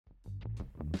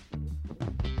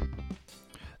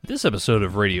This episode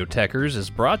of Radio Techers is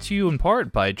brought to you in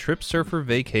part by Trip Surfer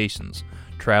Vacations.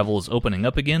 Travel is opening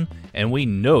up again, and we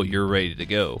know you're ready to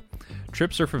go.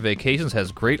 Trip Surfer Vacations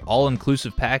has great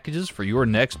all-inclusive packages for your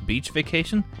next beach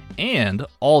vacation and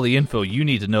all the info you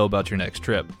need to know about your next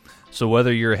trip. So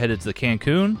whether you're headed to the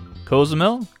Cancun,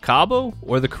 Cozumel, Cabo,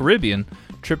 or the Caribbean,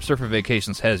 Trip Surfer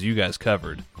Vacations has you guys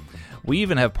covered. We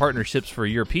even have partnerships for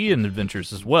European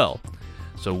adventures as well.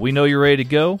 So we know you're ready to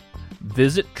go.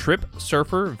 Visit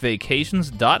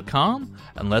TripSurferVacations.com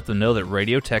and let them know that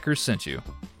Radio Techers sent you.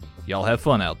 Y'all have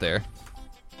fun out there.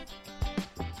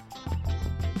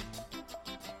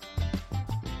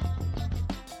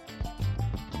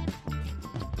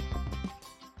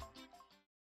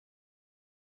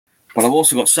 But I've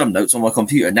also got some notes on my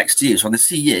computer next to you, so I can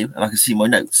see you and I can see my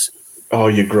notes. Oh,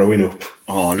 you're growing up.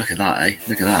 Oh, look at that, eh?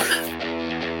 Look at that.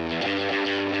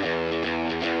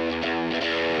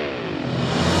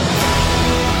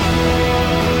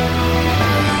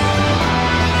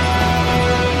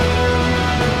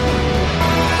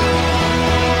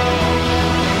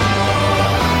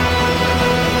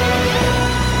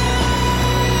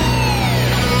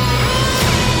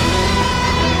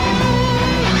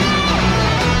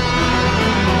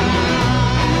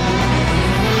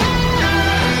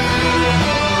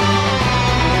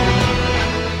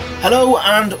 Hello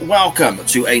and welcome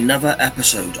to another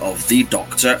episode of the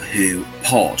Doctor Who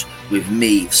Pod with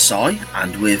me, Si,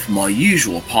 and with my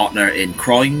usual partner in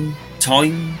crime,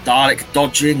 time, Dalek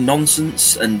dodging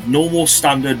nonsense, and normal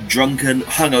standard drunken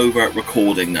hungover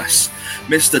recordingness,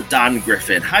 Mr. Dan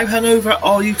Griffin. How hungover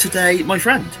are you today, my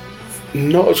friend?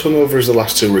 Not as hungover as the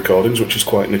last two recordings, which is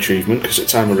quite an achievement because at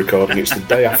time of recording it's the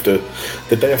day after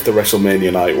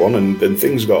WrestleMania Night 1, and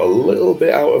things got a little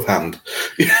bit out of hand.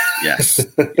 Yes.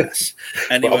 But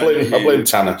I blame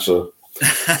Tanner. So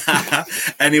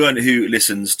anyone who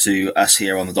listens to us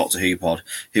here on the Doctor Who Pod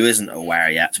who isn't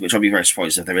aware yet, which I'll be very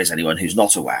surprised if there is anyone who's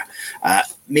not aware,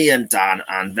 me and Dan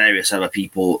and various other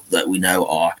people that we know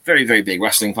are very, very big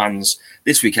wrestling fans.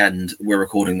 This weekend, we're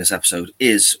recording this episode,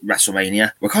 is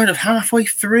WrestleMania. We're kind of halfway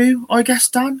through, I guess,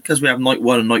 Dan, because we have night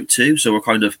 1 and night 2, so we're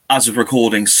kind of, as of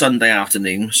recording, Sunday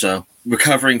afternoon, so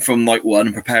recovering from night 1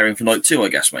 and preparing for night 2, I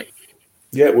guess, mate.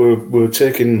 yeah, we've got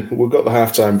the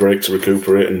halftime break to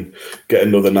recuperate and get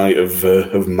another night of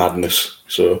madness.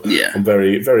 So yeah. I'm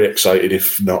very, very excited,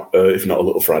 if not a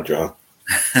little fragile.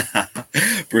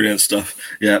 Brilliant stuff.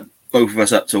 Yeah, both of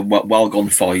us up to well gone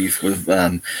 5 with,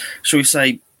 shall we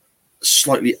say,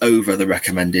 slightly over the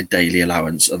recommended daily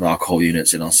allowance of alcohol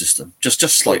units in our system. Just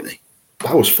slightly.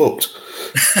 I was fucked.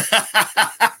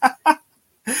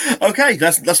 Okay,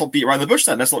 let's not beat around the bush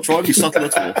then. Let's not try and be subtle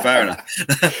at all. Fair enough.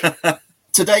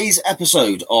 Today's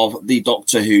episode of the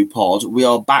Doctor Who Pod, we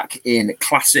are back in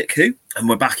Classic Who, and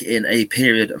we're back in a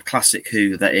period of Classic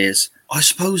Who that is, I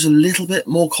suppose, a little bit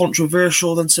more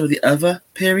controversial than some of the other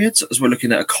periods, as we're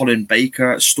looking at a Colin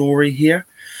Baker story here,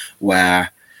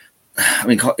 where, I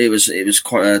mean, it was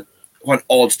quite an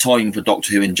odd time for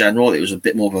Doctor Who in general. It was a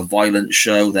bit more of a violent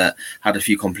show that had a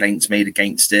few complaints made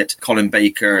against it. Colin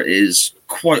Baker is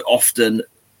quite often,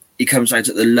 he comes out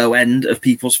at the low end of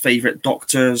people's favourite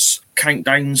Doctors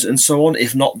countdowns and so on,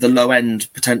 if not the low end,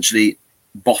 potentially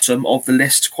bottom of the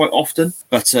list quite often.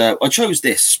 But I chose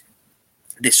this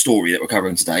story that we're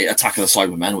covering today, Attack of the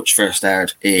Cybermen, which first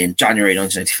aired in January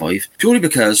 1985, purely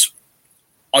because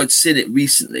I'd seen it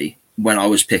recently when I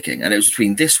was picking, and it was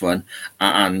between this one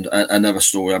and another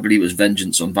story. I believe it was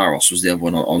Vengeance on Varos was the other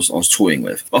one I was toying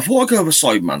with. But I thought I'd go over a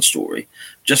Cyberman story,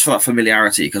 just for that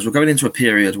familiarity, because we're going into a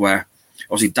period where,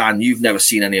 obviously, Dan, you've never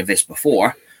seen any of this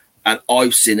before, and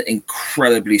I've seen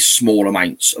incredibly small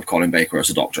amounts of Colin Baker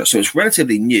as a Doctor, so it's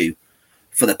relatively new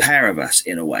for the pair of us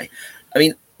in a way. I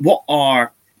mean, what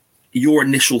are your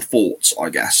initial thoughts, I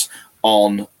guess,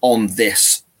 on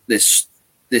this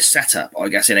setup, I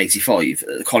guess, in 85,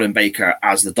 Colin Baker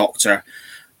as the Doctor,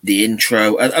 the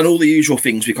intro, and all the usual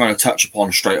things we kind of touch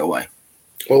upon straight away?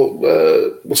 Well,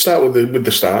 we'll start with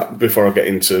the start before I get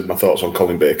into my thoughts on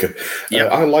Colin Baker. Yeah.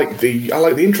 I like the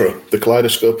intro. The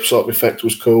kaleidoscope sort of effect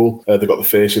was cool. They got the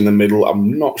face in the middle.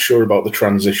 I'm not sure about the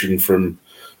transition from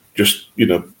just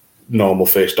normal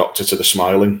face Doctor to the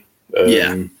smiling. But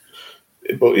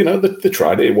they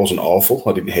tried it. It wasn't awful.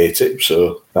 I didn't hate it,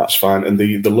 so that's fine. And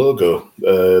the logo,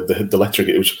 the lettering,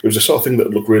 it was the sort of thing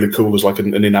that looked really cool as like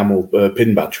an enamel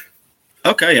pin badge.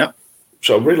 Okay, yeah.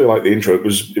 So I really liked the intro.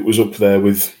 It was up there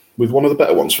with one of the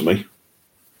better ones for me.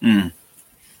 Mm.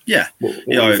 Yeah, what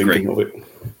I agree. Of it?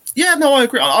 Yeah, no, I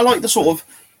agree. I like the sort of,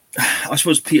 I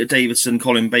suppose, Peter Davison,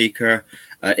 Colin Baker,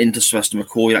 into Sylvester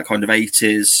McCoy, that kind of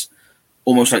 80s,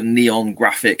 almost like neon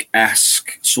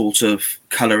graphic-esque sort of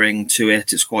colouring to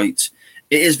it. It's quite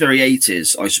It is very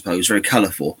 80s, I suppose, very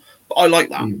colourful. But I like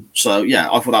that. So,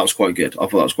 yeah, I thought that was quite good.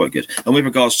 And with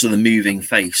regards to the moving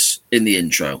face in the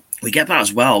intro, we get that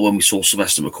as well when we saw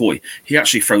Sylvester McCoy. He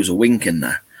actually throws a wink in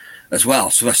there as well,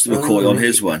 Sylvester McCoy on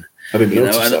his one. I didn't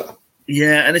notice that.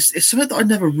 Yeah, and it's something that I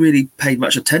never really paid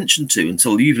much attention to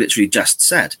until you've literally just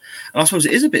said. And I suppose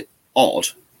it is a bit odd,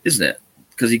 isn't it?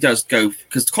 Because he does go,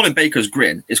 because Colin Baker's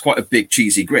grin is quite a big,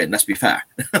 cheesy grin, let's be fair.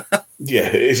 Yeah,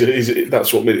 it is.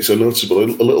 That's what made it so noticeable. A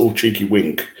little cheeky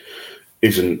wink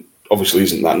isn't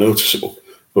that noticeable.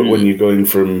 But when you're going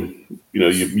from,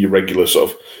 your regular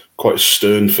sort of quite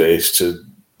stern face to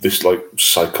this like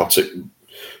psychotic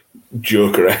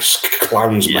Joker-esque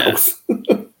clown's mouth,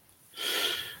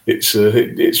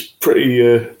 it's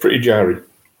pretty jarring.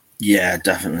 Yeah,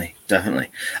 definitely.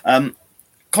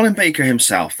 Colin Baker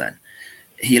himself, then,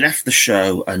 he left the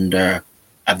show under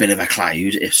a bit of a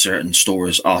cloud, if certain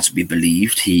stories are to be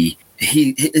believed.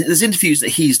 There's interviews that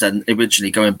he's done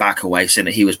originally going back away, saying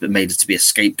that he was made to be a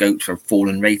scapegoat for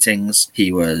fallen ratings.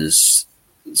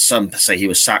 Some say he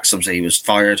was sacked, some say he was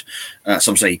fired,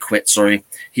 some say he quit,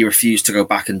 He refused to go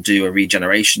back and do a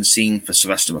regeneration scene for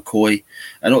Sylvester McCoy.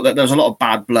 And there was a lot of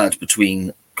bad blood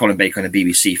between Colin Baker and the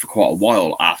BBC for quite a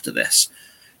while after this.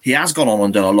 He has gone on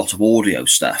and done a lot of audio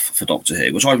stuff for Doctor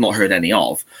Who, which I've not heard any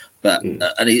of. But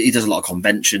and he does a lot of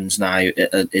conventions now,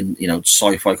 in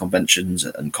sci-fi conventions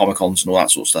and Comic-Cons and all that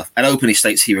sort of stuff. And openly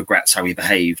states he regrets how he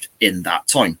behaved in that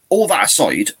time. All that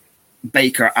aside,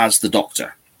 Baker as the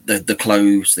Doctor, the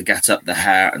clothes, the get-up, the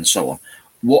hair, and so on.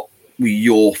 What were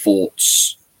your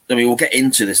thoughts? I mean, we'll get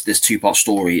into this two-part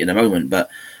story in a moment, but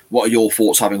what are your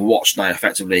thoughts having watched now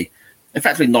effectively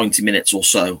 90 minutes or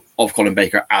so of Colin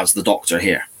Baker as the Doctor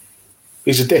here?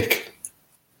 He's a dick.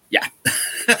 Yeah.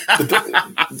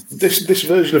 This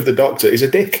version of the Doctor is a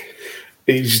dick.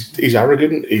 He's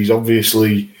arrogant. He's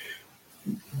obviously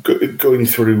going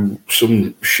through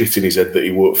some shit in his head that he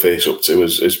won't face up to,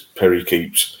 as Perry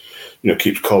keeps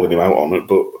calling him out on it.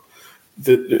 But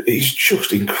he's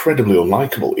just incredibly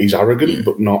unlikable. He's arrogant,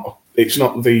 but not. It's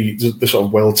not the sort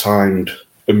of well-timed,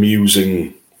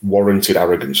 amusing, warranted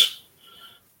arrogance.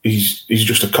 He's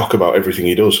just a cock about everything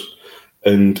he does,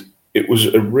 and it was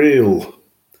a real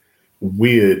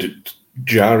weird,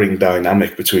 jarring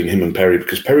dynamic between him and Perry,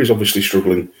 because Perry's obviously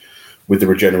struggling with the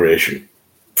regeneration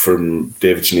from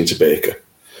Davidson into Baker.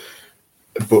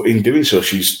 But in doing so,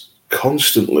 she's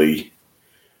constantly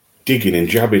digging and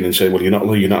jabbing and saying, well, you're not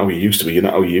how you used to be, you're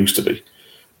not how you used to be.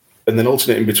 And then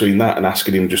alternating between that and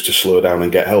asking him just to slow down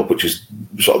and get help, which is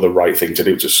sort of the right thing to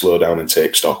do, to slow down and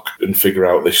take stock and figure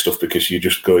out this stuff, because you're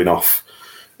just going off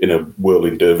in a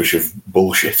whirling dervish of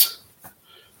bullshit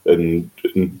and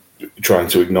trying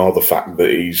to ignore the fact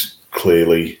that he's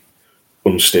clearly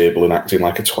unstable and acting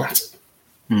like a twat.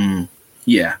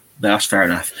 Yeah, that's fair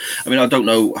enough. I mean, I don't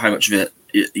know how much of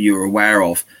it you're aware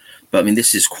of, but I mean,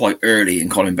 this is quite early in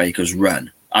Colin Baker's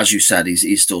run. As you said,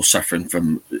 he's still suffering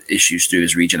from issues through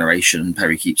his regeneration, and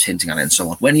Perry keeps hinting at it and so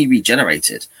on. When he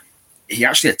regenerated, he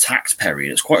actually attacked Perry,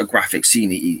 and it's quite a graphic scene.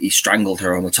 He strangled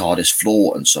her on the TARDIS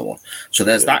floor and so on. So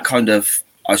there's that kind of,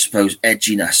 I suppose,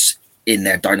 edginess in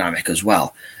their dynamic as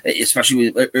well.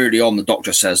 Especially early on, the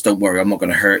Doctor says, don't worry, I'm not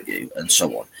going to hurt you, and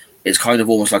so on. It's kind of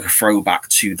almost like a throwback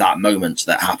to that moment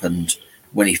that happened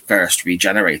when he first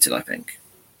regenerated, I think.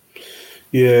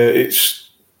 Yeah,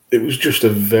 it was just a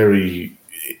very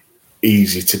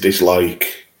easy to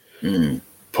dislike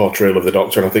portrayal of the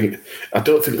Doctor, and I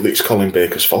don't think that it's Colin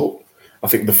Baker's fault. I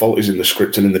think the fault is in the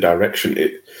script and in the direction.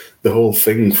 The whole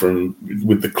thing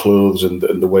with the clothes and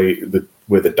the way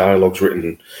the dialogue's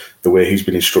written, the way he's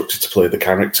been instructed to play the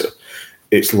character,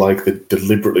 it's like they're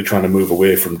deliberately trying to move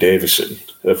away from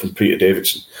from Peter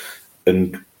Davidson,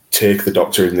 and take the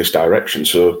Doctor in this direction.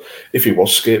 So if he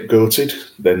was scapegoated,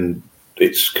 then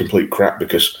it's complete crap,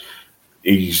 because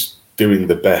he's doing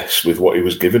the best with what he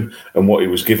was given, and what he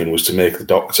was given was to make the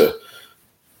Doctor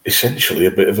essentially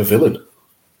a bit of a villain.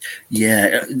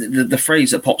 Yeah, the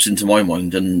phrase that pops into my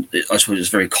mind, and I suppose it's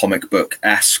very comic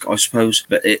book-esque, I suppose,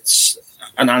 but it's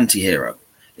an anti-hero.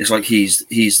 It's like he's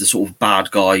the sort of bad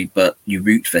guy, but you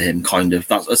root for him, kind of.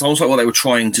 It's almost like what they were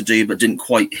trying to do, but didn't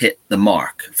quite hit the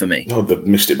mark for me. No, they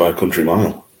missed it by a country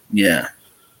mile. Yeah.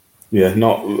 Yeah,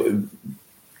 not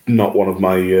one of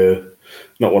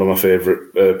my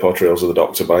favourite portrayals of the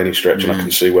Doctor by any stretch, and I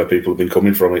can see where people have been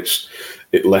coming from.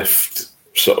 It left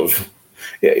sort of...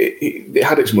 Yeah, it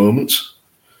had its moments.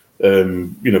 Bit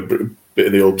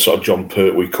of the old sort of John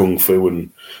Pertwee kung fu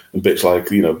and bits like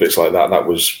that.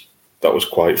 That was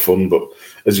quite fun. But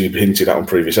as you hinted at on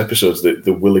previous episodes,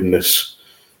 the willingness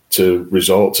to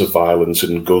resort to violence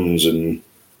and guns and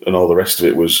all the rest of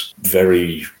it was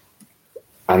very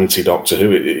anti-Doctor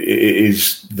Who. It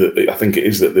is that I think it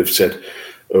is that they've said,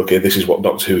 okay, this is what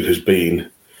Doctor Who has been.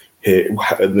 Here,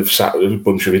 and they've sat a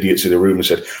bunch of idiots in a room and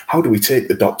said, how do we take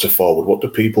the Doctor forward? What do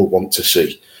people want to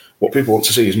see? What people want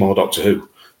to see is more Doctor Who.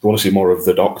 They want to see more of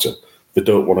the Doctor. They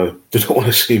don't want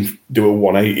to see him do a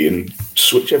 180 and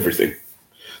switch everything.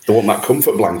 They want that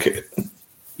comfort blanket.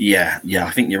 Yeah, I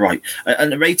think you're right.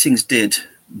 And the ratings did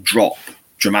drop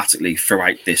dramatically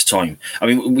throughout this time. I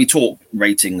mean, we talk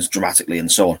ratings dramatically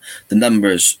and so on. The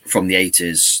numbers from the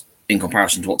 80s in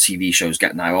comparison to what TV shows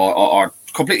get now are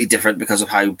completely different because of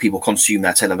how people consume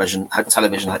their television. How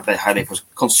they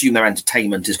consume their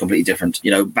entertainment is completely different.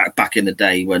 You know, back in the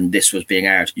day when this was being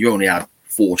aired, you only had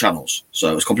 4 channels,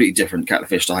 so it's completely different kettle of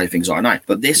fish to how things are now.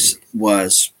 But this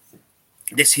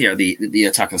here, the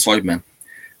Attack of the Cybermen,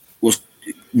 was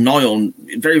nigh on,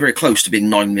 very, very close to being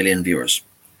 9 million viewers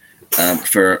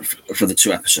for the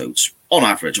 2 episodes. On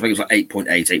average, I think it was like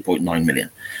 8.8, 8.9 million.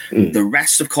 The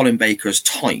rest of Colin Baker's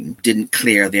time didn't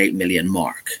clear the 8 million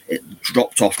mark. It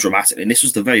dropped off dramatically. And this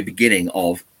was the very beginning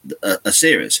of a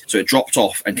series. So it dropped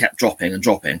off and kept dropping and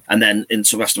dropping. And then in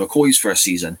Sylvester McCoy's first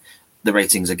season, the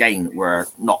ratings again were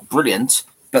not brilliant.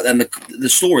 But then the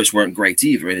stories weren't great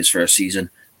either in his first season.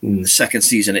 The second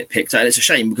season it picked up. And it's a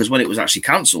shame because when it was actually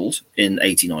cancelled in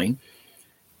 89,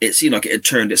 it seemed like it had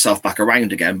turned itself back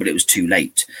around again, but it was too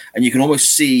late. And you can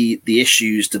almost see the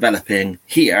issues developing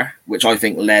here, which I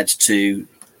think led to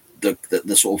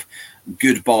the sort of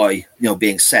goodbye,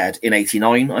 being said in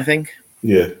 89, I think.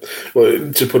 Yeah.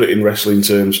 Well, to put it in wrestling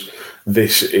terms,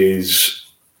 this is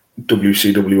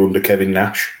WCW under Kevin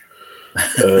Nash.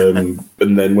 And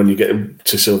then when you get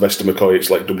to Sylvester McCoy,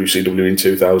 it's like WCW in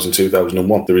 2000,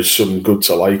 2001. There is some good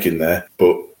to like in there,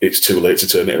 but it's too late to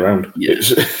turn it around. Yeah.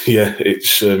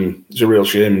 It's a real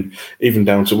shame, even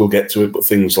down to, we'll get to it, but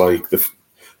things like the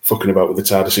fucking about with the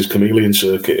TARDIS's chameleon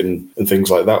circuit and things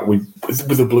like that, with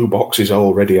the blue box is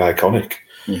already iconic.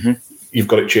 Mm-hmm. You've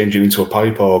got it changing into a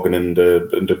pipe organ and a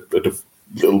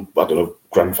little, I don't know,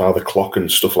 grandfather clock and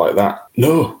stuff like that.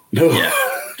 No. Yeah.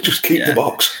 Just keep the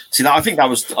box. See, I think that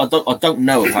was. I don't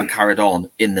know if that carried on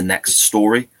in the next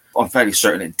story. I'm fairly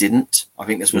certain it didn't. I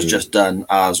think this was just done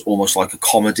as almost like a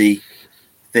comedy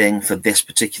thing for this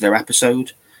particular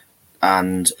episode.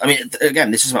 And I mean, again,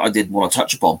 this is what I did want to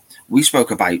touch upon. We spoke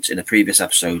about in a previous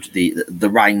episode the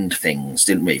round things,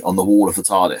 didn't we, on the wall of the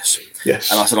TARDIS?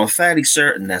 Yes. And I said, I'm fairly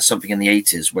certain there's something in the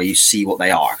 80s where you see what they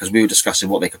are, because we were discussing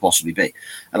what they could possibly be.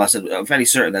 And I said, I'm fairly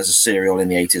certain there's a serial in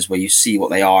the 80s where you see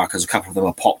what they are, because a couple of them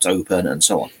are popped open and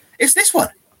so on. It's this one.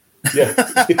 Yeah.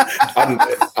 And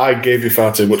I gave you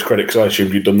far too much credit because I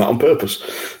assumed you'd done that on purpose.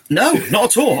 No,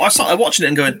 not at all. I started watching it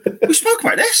and going, we spoke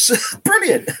about this.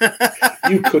 Brilliant.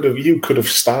 You could have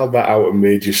styled that out and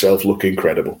made yourself look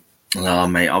incredible. Oh,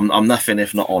 mate, I'm nothing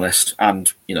if not honest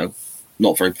and,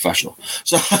 not very professional.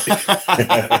 So,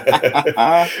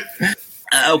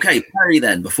 okay, Peri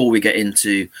then, before we get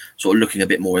into sort of looking a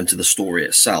bit more into the story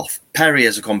itself. Peri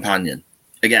as a companion.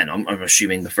 Again, I'm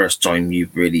assuming the first time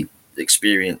you've really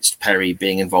experienced Peri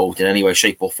being involved in any way,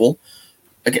 shape or form.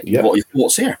 Again, What are your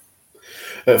thoughts here?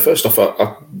 First off,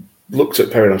 I looked at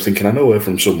Peri and I was thinking, I know her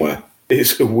from somewhere.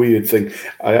 It's a weird thing.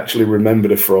 I actually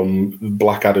remembered her from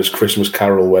Blackadder's Christmas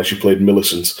Carol, where she played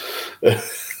Millicent a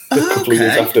couple of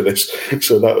years after this.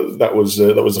 So that was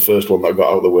the first one that I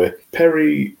got out of the way.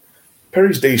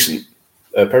 Peri's decent.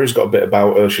 Peri's got a bit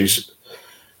about her. She's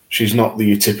not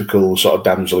the typical sort of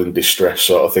damsel in distress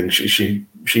sort of thing. She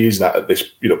is that at this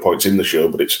points in the show,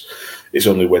 but it's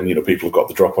only when people have got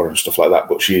the drop on her and stuff like that.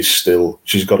 But she's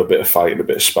got a bit of fight and a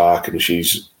bit of spark, and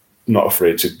she's not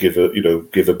afraid to give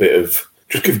a bit of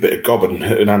gob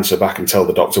and answer back and tell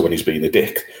the Doctor when he's being a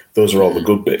dick. Those are all the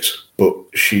good bits. But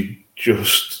she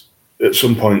just, at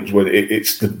some point when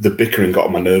it's the bickering got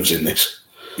on my nerves in this.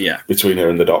 Yeah. Between her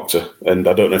and the Doctor. And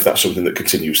I don't know if that's something that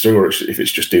continues through or if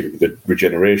it's just dealing with the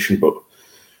regeneration, but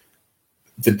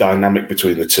the dynamic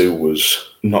between the two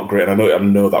was not great. And I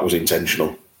know that was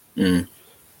intentional. And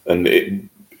it,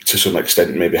 to some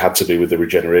extent, maybe had to be with the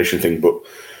regeneration thing, but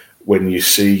when you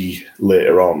see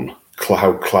later on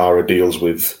how Clara deals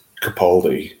with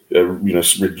Capaldi,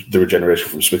 the regeneration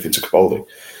from Smith into Capaldi,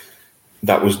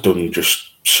 that was done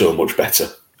just so much better.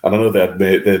 And I know they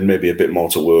had maybe a bit more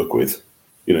to work with,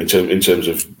 in terms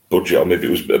of budget, or maybe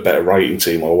it was a better writing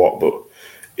team or what. But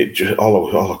it just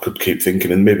all I could keep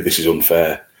thinking, and maybe this is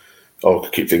unfair. All I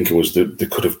could keep thinking was that they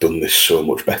could have done this so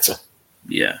much better.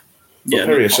 Yeah. But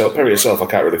Peri herself, I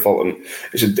can't really fault, and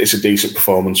it's a decent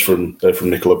performance from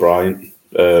Nicola Bryant.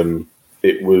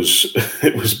 It was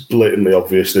blatantly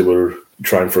obvious they were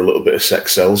trying for a little bit of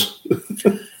sex sells.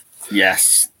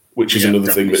 Yes, which is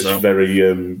another thing that's very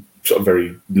sort of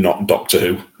very not Doctor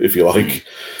Who, if you like.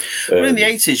 Well, in the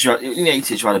 80s,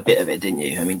 you had a bit of it, didn't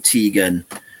you? I mean, Tegan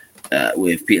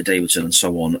with Peter Davison and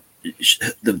so on.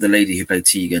 The lady who played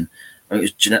Tegan, I think it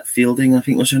was Jeanette Fielding, I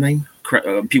think was her name.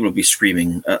 Correct. People will be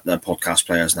screaming at their podcast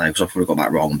players now because I've probably got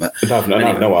that wrong. But I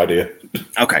have no idea.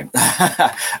 Okay.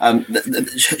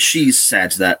 She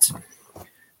said that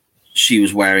she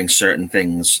was wearing certain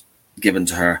things given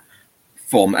to her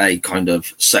from a kind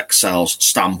of sex sells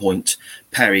standpoint.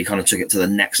 Perry kind of took it to the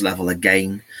next level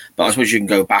again. But I suppose you can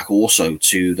go back also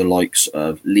to the likes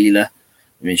of Leela.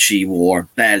 I mean, she wore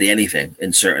barely anything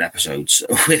in certain episodes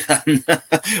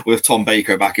with Tom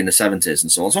Baker back in the 70s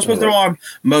and so on. So I suppose there are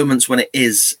moments when it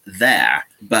is there.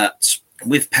 But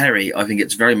with Perry, I think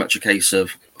it's very much a case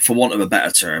of, for want of a better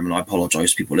term, and I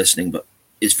apologise to people listening, but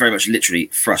it's very much literally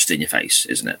thrust in your face,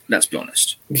 isn't it? Let's be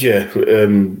honest. Yeah,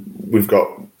 we've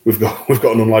got an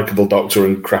unlikable Doctor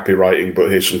and crappy writing, but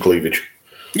here's some cleavage.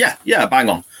 Yeah, bang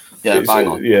on. Yeah, bang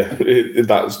on.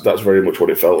 That's very much what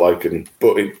it felt like,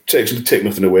 but it takes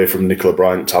nothing away from Nicola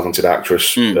Bryant, talented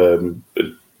actress, a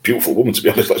beautiful woman, to be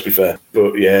honest. Let's be fair,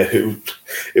 but yeah,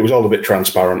 it was all a bit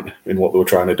transparent in what they were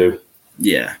trying to do.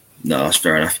 Yeah, no, that's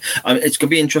fair enough. I mean, it's going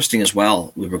to be interesting as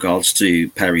well with regards to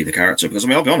Perry the character, because I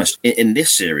mean, I'll be honest, in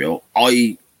this serial,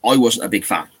 I wasn't a big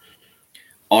fan.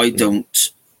 I don't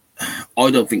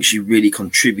think she really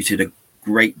contributed a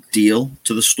great deal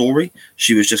to the story.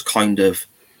 She was just kind of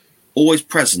always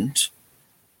present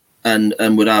and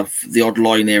would have the odd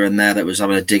line here and there that was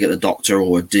having a dig at the Doctor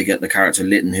or a dig at the character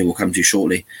Lytton, who we'll come to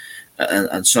shortly,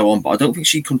 and so on. But I don't think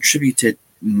she contributed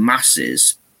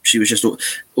masses. She was just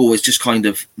always just kind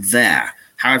of there.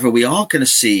 However, we are going to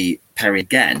see Perry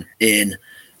again in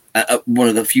one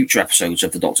of the future episodes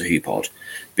of the Doctor Who pod,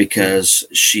 because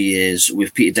she is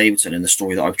with Peter Davison in the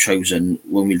story that I've chosen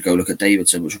when we go look at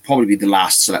Davison, which will probably be the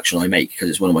last selection I make because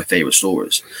it's one of my favourite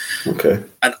stories. Okay.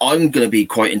 And I'm going to be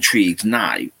quite intrigued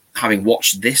now, having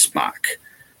watched this back,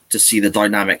 to see the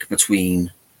dynamic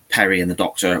between Perry and the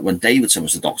Doctor when Davison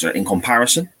was the Doctor in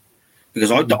comparison.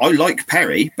 Because I like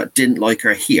Perry, but didn't like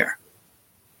her here.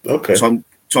 Okay. So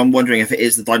I'm wondering if it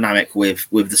is the dynamic with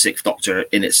the Sixth Doctor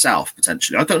in itself,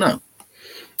 potentially. I don't know.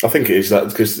 I think it is that,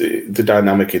 because the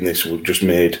dynamic in this just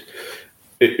made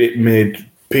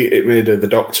the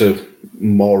Doctor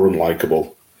more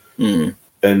unlikable, and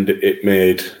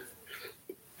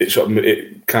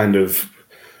it kind of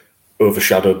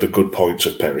overshadowed the good points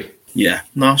of Perry. Yeah,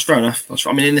 no, that's fair enough.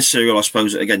 I mean, in this serial, I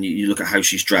suppose, again, you look at how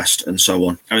she's dressed and so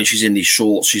on. I mean, she's in these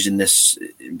shorts. She's in this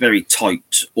very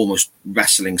tight, almost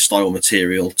wrestling-style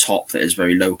material top that is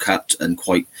very low-cut and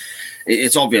quite...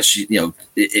 It's obvious,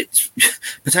 it's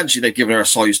potentially they've given her a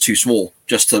size too small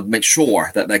just to make sure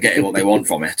that they're getting what they want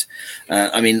from it.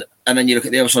 I mean, and then you look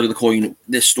at the other side of the coin,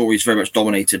 this story is very much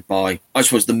dominated by, I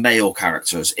suppose, the male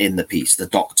characters in the piece, the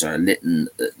Doctor, Lytton,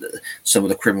 some of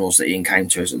the criminals that he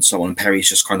encounters and so on. And Perry's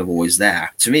just kind of always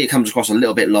there. To me, it comes across a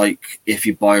little bit like if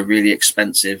you buy a really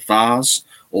expensive vase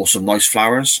or some nice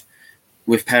flowers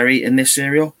with Perry in this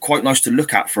serial. Quite nice to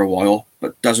look at for a while,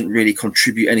 but doesn't really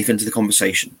contribute anything to the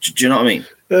conversation. Do you know what I mean?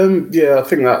 Yeah, I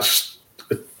think that's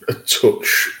a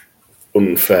touch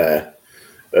unfair.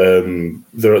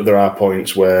 There are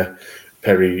points where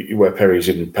Perry's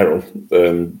in peril.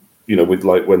 With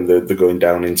like when they're going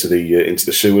down into the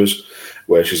sewers,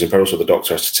 where she's in peril, so the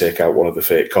Doctor has to take out one of the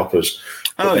fake coppers.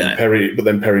 But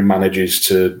then Perry manages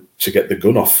to get the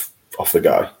gun off the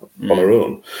guy on her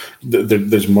own.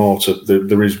 There is more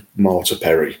to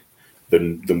Perry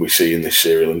than we see in this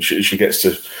serial, and she gets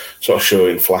to sort of show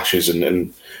in flashes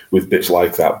and with bits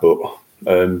like that. But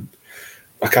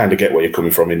I kind of get where you're coming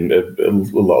from. In a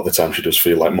lot of the time, she does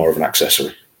feel like more of an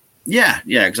accessory. Yeah,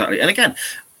 exactly. And again,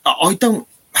 I don't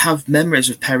have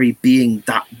memories of Perry being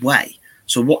that way.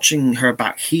 So watching her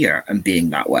back here and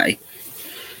being that way,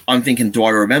 I'm thinking, do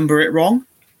I remember it wrong?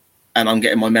 And I'm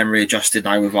getting my memory adjusted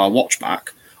now with our watch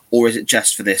back, or is it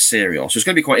just for this serial? So it's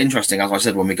going to be quite interesting, as I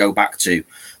said, when we go back to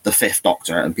the Fifth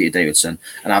Doctor and Peter Davison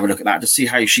and have a look at that to see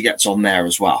how she gets on there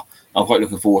as well. I'm quite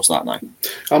looking forward to that now.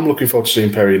 I'm looking forward to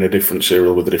seeing Perry in a different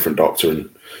serial with a different Doctor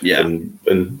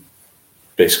and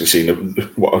basically seeing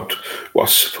what I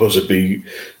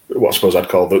suppose I'd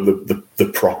call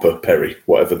the proper Perry,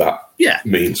 whatever that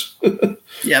means.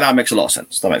 Yeah, that makes a lot of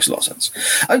sense.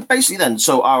 And basically then,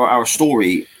 so our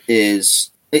story is,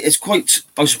 it's quite,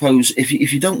 I suppose, if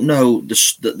you don't know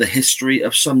the history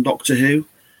of some Doctor Who,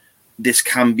 this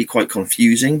can be quite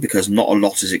confusing because not a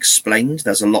lot is explained.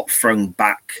 There's a lot thrown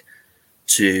back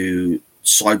to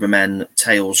Cybermen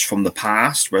tales from the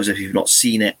past, whereas if you've not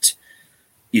seen it,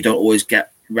 you don't always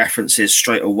get references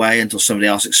straight away until somebody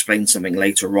else explains something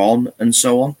later on and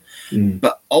so on.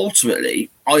 But ultimately,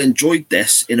 I enjoyed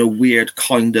this in a weird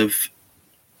kind of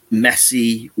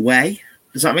messy way.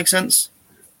 Does that make sense?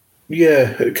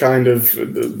 Yeah, it kind of.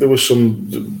 There was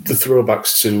the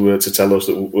throwbacks to Telos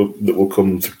that will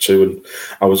come to, and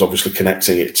I was obviously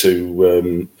connecting it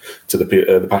to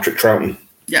the Patrick Troughton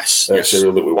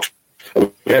serial that we watched.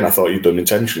 Again, I thought you'd done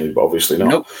intentionally, but obviously not.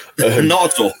 Nope,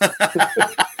 not at all.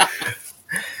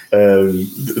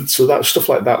 So that stuff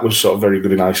like that was sort of very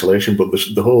good in isolation, but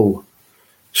the whole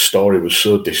story was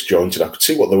so disjointed. I could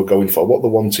see what they were going for. What they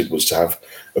wanted was to have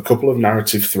a couple of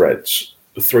narrative threads,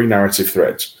 3 narrative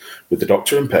threads, with the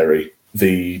Doctor and Perry,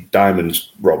 the diamond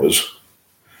robbers,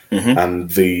 and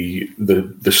the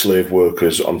slave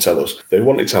workers on Telos. They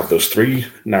wanted to have those 3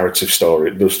 narratives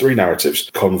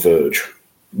converge,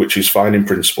 which is fine in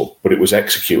principle, but it was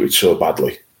executed so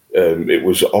badly. It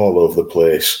was all over the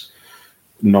place,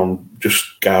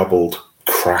 just garbled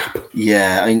crap.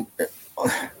 Yeah, I mean,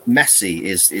 messy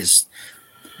is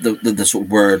the sort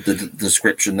of word, the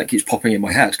description that keeps popping in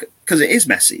my head, because it is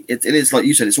messy. It is, like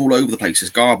you said, it's all over the place. It's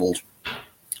garbled.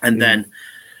 And then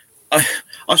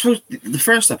I suppose the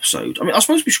first episode, I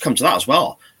suppose we should come to that as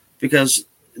well, because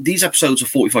these episodes are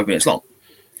 45 minutes long.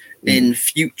 In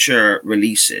future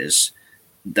releases,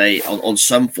 they on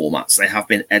some formats, they have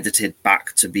been edited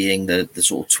back to being the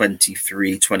sort of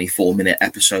 23, 24-minute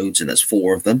episodes, and there's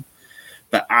 4 of them.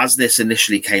 But as this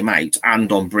initially came out,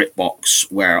 and on BritBox,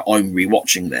 where I'm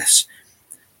rewatching this,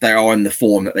 they are in the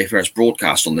form that they first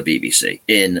broadcast on the BBC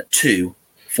in 2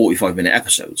 45-minute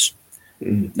episodes.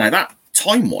 Now, that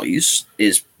time-wise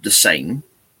is the same,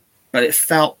 but it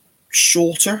felt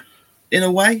shorter in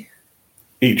a way.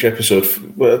 Each episode,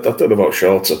 well, I don't know about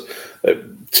shorter.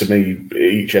 To me,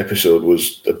 each episode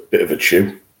was a bit of a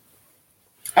chew.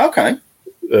 Okay.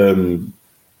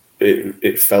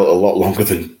 It felt a lot longer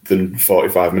than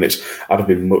 45 minutes. I'd have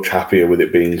been much happier with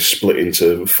it being split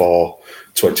into 4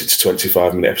 20 to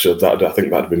 25-minute episodes. I think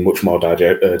that'd have been much more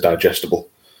digestible.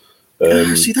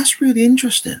 See, that's really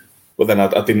interesting. But then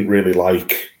I didn't really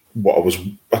like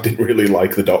I didn't really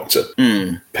like the Doctor.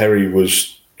 Perry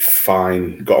was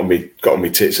fine, got on me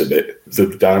tits a bit.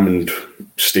 The Diamond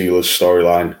Stealers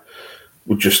storyline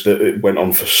it went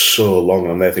on for so long,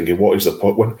 and I'm there thinking, what is the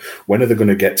point? When are they going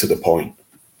to get to the point?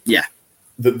 Yeah.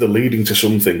 They're leading to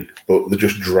something, but they're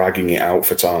just dragging it out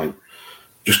for time.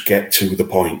 Just get to the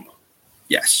point.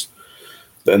 Yes.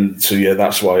 And so yeah,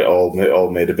 that's why it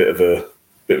all made a bit of a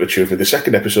chew for me. The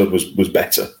second episode was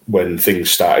better when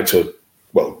things started to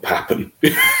happen.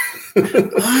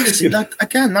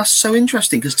 Again, that's so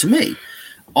interesting, because to me,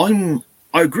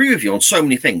 I agree with you on so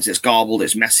many things. It's garbled,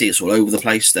 it's messy, it's all over the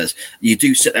place. You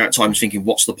do sit there at times thinking,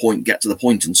 what's the point? Get to the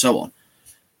point, and so on.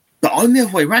 But I'm the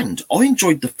other way around. I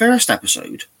enjoyed the first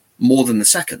episode more than the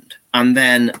second. And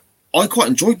then I quite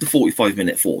enjoyed the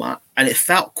 45-minute format, and it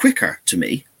felt quicker to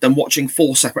me than watching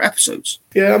 4 separate episodes.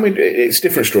 Yeah, I mean, it's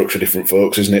different structure, different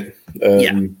folks, isn't it?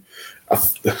 Yeah.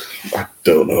 I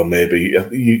don't know, maybe.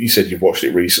 You said you've watched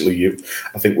it recently.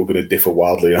 I think we're going to differ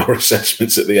wildly in our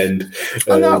assessments at the end.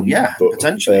 Yeah, but,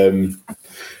 potentially.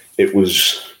 It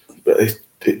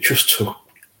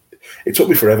took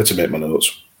me forever to make my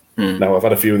notes. Now, I've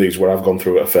had a few of these where I've gone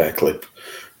through at a fair clip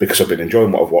because I've been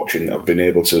enjoying what I'm watching. I've been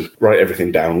able to write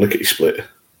everything down, lickety-split,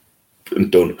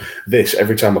 and done. This,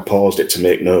 every time I paused it to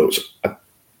make notes,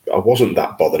 I wasn't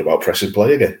that bothered about pressing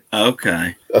play again.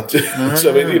 Okay.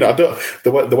 So, I don't.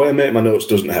 The way I make my notes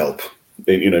doesn't help,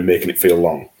 making it feel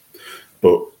long.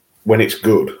 But when it's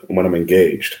good and when I'm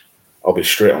engaged, I'll be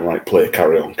straight on like play,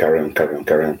 carry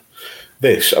on.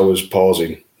 This, I was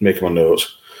pausing, making my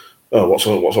notes. Oh, what's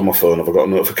on my phone? Have I got a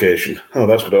notification? Oh,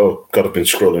 that's good. Oh, God, I've been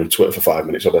scrolling Twitter for 5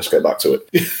 minutes. I best get back to it.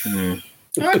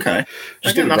 Okay.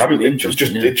 Just didn't grab it. It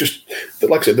just,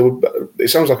 like I said, it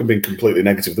sounds like I'm being completely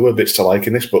negative. There were bits to like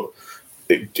in this, but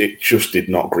it just did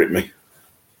not grip me.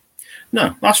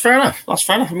 No, that's fair enough. I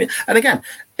mean, and again,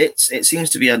 it seems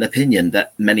to be an opinion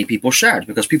that many people shared,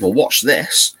 because people watched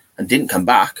this and didn't come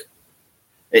back.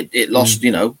 It lost,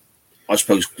 I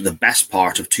suppose, the best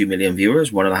part of 2 million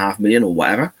viewers, 1.5 million or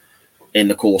whatever, in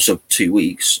the course of 2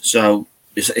 weeks. So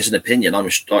it's an opinion, I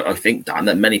think, Dan,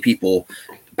 that many people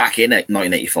back in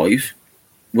 1985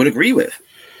 would agree with.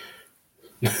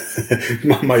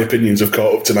 My opinions have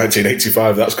caught up to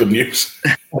 1985. That's good news.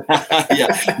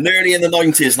 Yeah, nearly in the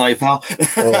 90s now, pal.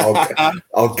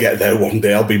 I'll get there one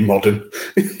day. I'll be modern.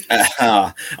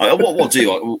 What we'll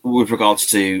do with regards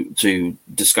to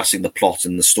discussing the plot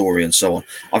and the story and so on,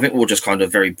 I think we'll just kind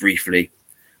of very briefly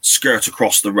skirt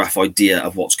across the rough idea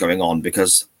of what's going on,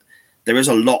 because there is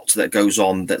a lot that goes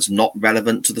on that's not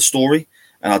relevant to the story,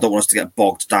 and I don't want us to get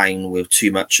bogged down with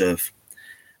too much of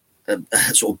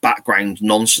sort of background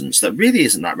nonsense that really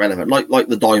isn't that relevant, like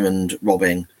the diamond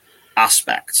robbing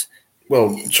aspect.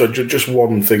 Well, so just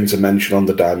one thing to mention on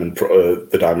the diamond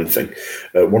thing.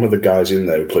 One of the guys in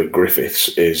there who played Griffiths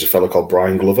is a fellow called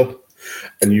Brian Glover,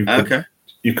 and you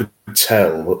could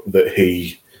tell that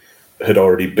he had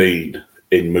already been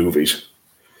in movies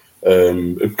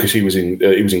because he was in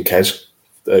Kes.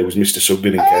 He was Mr.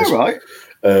 Sugden in Kes. Oh, right.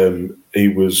 He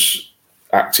was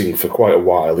acting for quite a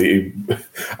while.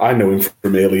 I know him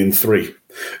from Alien 3,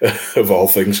 of all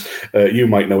things. You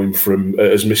might know him from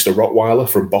as Mr. Rottweiler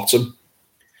from Bottom.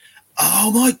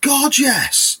 Oh my God,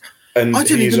 yes! And I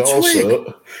didn't even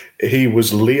twig. He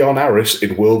was Leon Harris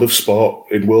in World of Sport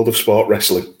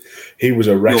Wrestling. He was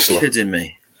a wrestler. You're kidding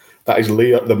me. That is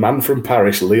the man from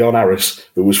Paris, Leon Harris,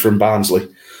 who was from Barnsley.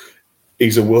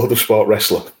 He's a World of Sport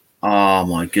wrestler. Oh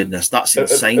my goodness, that's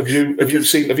insane. Have you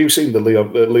seen the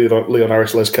Leon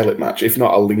Harris Les Kellett match? If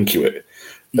not, I'll link you it.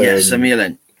 Yes, send me a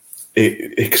link.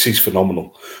 Because he's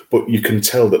phenomenal, but you can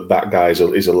tell that guy is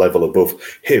a level above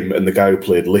him, and the guy who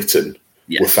played Lytton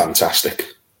were fantastic.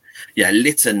 Yeah,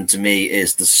 Lytton to me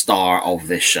is the star of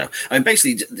this show. I mean,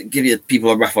 basically, to give you people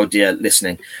a rough idea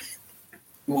listening,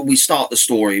 we start the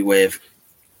story with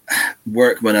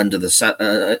workmen under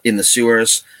in the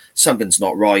sewers. Something's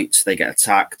not right. They get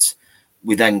attacked.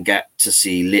 We then get to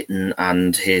see Lytton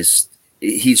and he's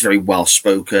very well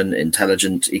spoken,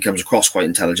 intelligent. He comes across quite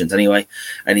intelligent anyway,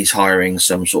 and he's hiring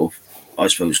some sort of, I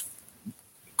suppose,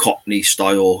 Cockney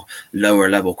style lower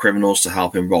level criminals to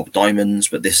help him rob diamonds.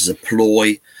 But this is a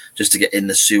ploy just to get in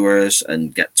the sewers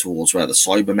and get towards where the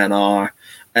Cybermen are.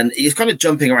 And he's kind of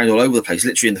jumping around all over the place,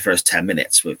 literally in the first 10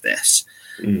 minutes with this.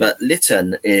 But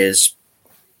Lytton is,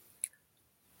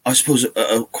 I suppose,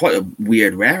 quite a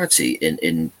weird rarity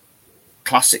in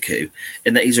Classic Who,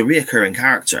 in that he's a reoccurring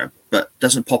character, but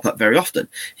doesn't pop up very often.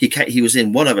 He was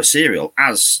in one other serial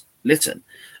as Lytton,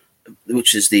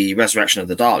 which is the Resurrection of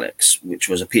the Daleks, which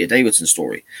was a Peter Davidson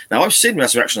story. Now, I've seen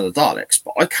Resurrection of the Daleks,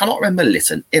 but I cannot remember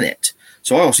Lytton in it,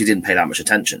 so I obviously didn't pay that much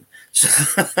attention.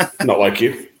 Not like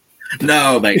you.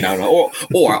 No, mate, no.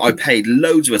 Or I paid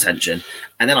loads of attention,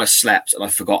 and then I slept, and I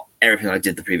forgot everything I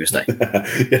did the previous day.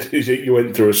 You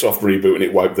went through a soft reboot, and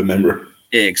it wiped the memory.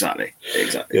 Exactly.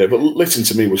 Yeah, but Lytton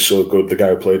to me was so good. The guy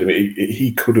who played him,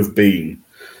 he could have been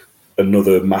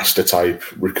another master type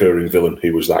recurring villain.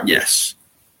 He was that good. Yes.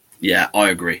 Yeah, I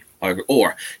agree.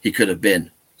 Or he could have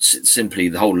been simply,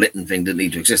 the whole Lytton thing didn't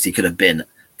need to exist. He could have been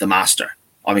the master.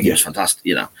 I think he was fantastic.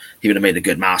 You know, he would have made a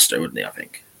good master, wouldn't he? I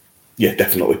think. Yeah,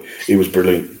 definitely. He was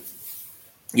brilliant.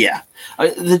 Yeah.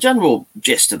 The general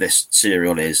gist of this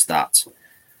serial is that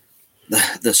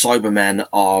the Cybermen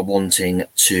are wanting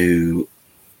to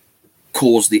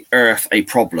cause the Earth a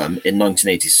problem in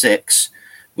 1986,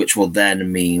 which will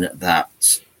then mean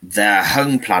that their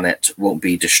home planet won't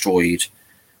be destroyed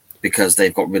because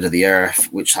they've got rid of the Earth,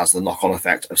 which has the knock-on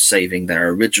effect of saving their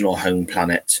original home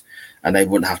planet, and they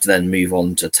wouldn't have to then move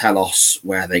on to Telos,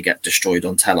 where they get destroyed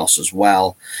on Telos as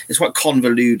well. It's quite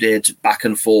convoluted, back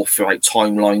and forth throughout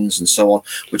timelines and so on,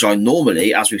 which I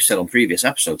normally, as we've said on previous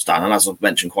episodes, Dan, and as I've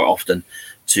mentioned quite often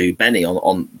to Benny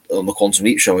on the Quantum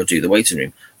Leap show I do, The Waiting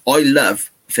Room, I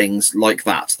love things like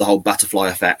that, the whole butterfly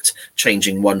effect,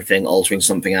 changing one thing, altering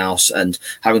something else, and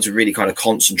having to really kind of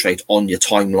concentrate on your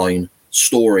timeline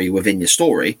story within your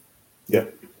story. Yeah.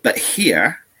 But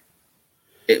here,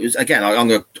 it was, again, I'm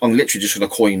literally just going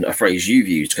to coin a phrase you've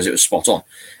used because it was spot on.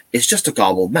 It's just a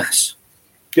garbled mess.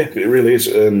 Yeah, it really is.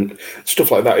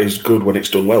 Stuff like that is good when it's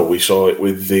done well. We saw it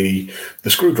with the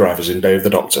screwdrivers in Day of the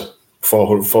Doctor.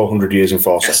 400 years in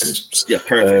 4 seconds. Yeah,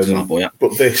 perfect example, yeah.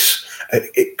 But this,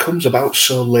 it comes about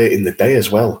so late in the day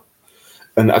as well.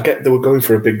 And I get they were going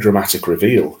for a big dramatic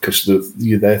reveal because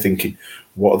you're there thinking,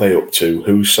 what are they up to?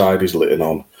 Whose side is Lytton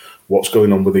on? What's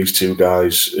going on with these two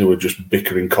guys who are just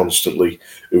bickering constantly,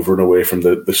 who've run away from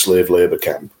the slave labour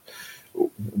camp?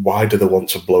 Why do they want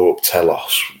to blow up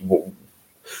Telos?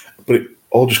 But it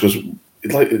all just goes,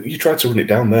 like you tried to run it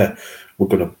down there. We're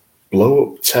going to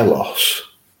blow up Telos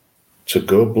to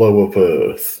go blow up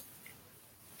Earth,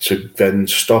 to then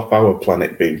stop our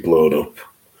planet being blown up.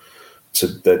 To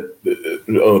then,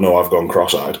 oh no, I've gone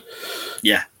cross-eyed.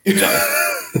 Yeah, exactly.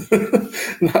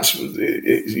 That's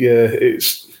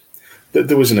it's.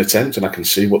 There was an attempt, and I can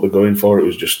see what they're going for. It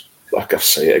was just, like I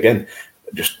say it again,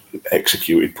 just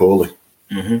executed poorly.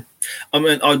 Mm-hmm. I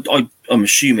mean, I'm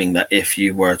assuming that if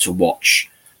you were to watch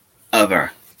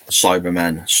other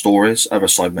Cybermen stories, other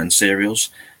Cybermen serials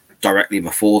directly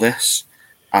before this,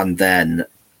 and then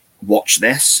watch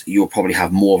this, you'll probably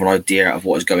have more of an idea of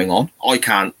what is going on. I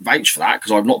can't vouch for that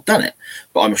because I've not done it,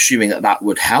 but I'm assuming that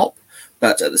would help.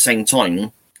 But at the same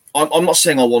time, I'm not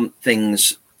saying I want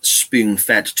things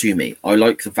spoon-fed to me. I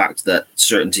like the fact that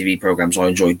certain TV programs I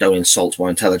enjoy don't insult my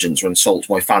intelligence or insult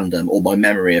my fandom or my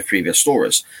memory of previous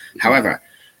stories. However,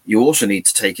 you also need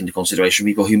to take into consideration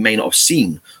people who may not have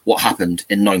seen what happened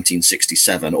in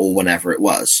 1967 or whenever it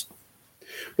was.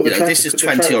 But this is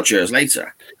 20-odd years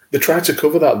later. They tried to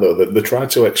cover that, though. They tried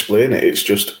to explain it. It's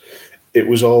just, it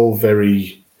was all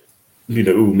very,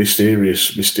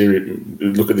 mysterious.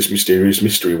 Look at this mysterious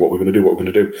mystery. What we're going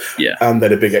to do. Yeah. And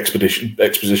then a big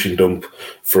exposition dump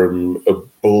from a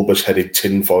bulbous-headed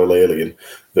tinfoil alien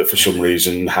that, for some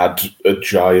reason, had a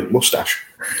giant mustache.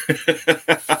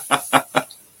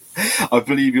 I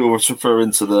believe you're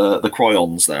referring to the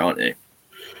Cryons there, aren't you?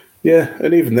 Yeah,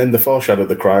 and even then, they foreshadowed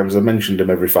the crimes. They mentioned them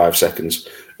every 5 seconds.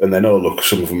 And then, oh, look,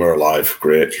 some of them are alive.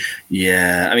 Great.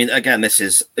 Yeah, I mean, again, it's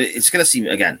going to seem,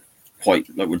 again, quite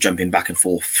like we're jumping back and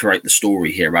forth throughout the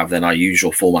story here rather than our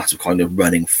usual format of kind of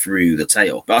running through the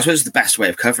tale. But I suppose it's the best way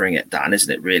of covering it, Dan,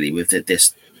 isn't it, really, with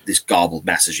this garbled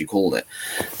mess, as you called it.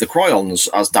 The Cryons,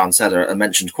 as Dan said, are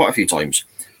mentioned quite a few times.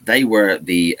 They were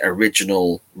the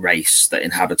original race that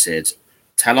inhabited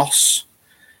Telos.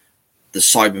 The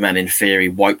Cybermen, in theory,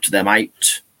 wiped them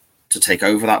out to take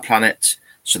over that planet.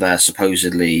 So they're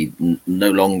supposedly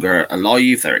no longer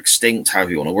alive. They're extinct,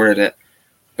 however you want to word it.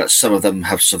 But some of them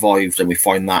have survived, and we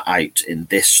find that out in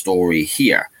this story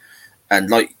here. And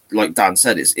like Dan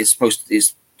said, it's supposed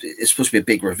to be a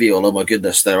big reveal. Oh my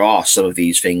goodness, there are some of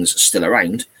these things still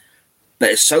around. But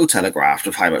it's so telegraphed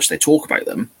of how much they talk about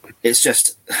them. It's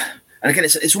just, and again,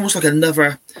 it's almost like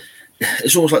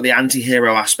it's almost like the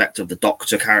anti-hero aspect of the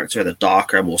Doctor character, the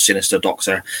darker, more sinister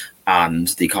Doctor, and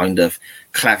the kind of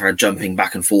clever jumping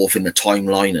back and forth in the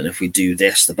timeline. And if we do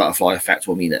this, the butterfly effect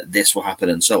will mean that this will happen,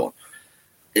 and so on.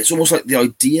 It's almost like the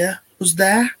idea was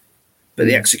there, but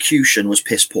the execution was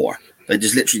piss poor. They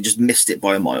literally missed it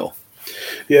by a mile.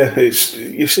 Yeah, you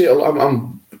see,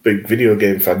 I'm a big video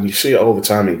game fan. You see it all the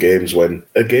time in games when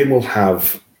a game will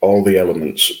have all the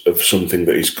elements of something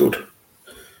that is good.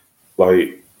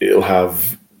 Like, it'll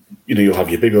have, you'll have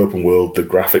your big open world, the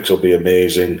graphics will be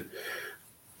amazing,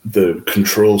 the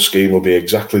control scheme will be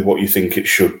exactly what you think it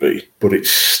should be, but it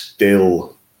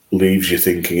still leaves you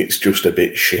thinking it's just a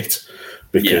bit shit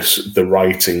because the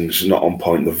writing's not on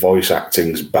point, the voice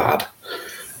acting's bad,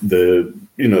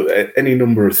 any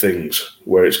number of things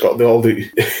where it's got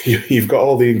you've got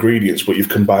all the ingredients, but you've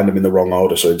combined them in the wrong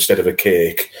order. So instead of a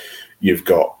cake, you've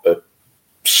got a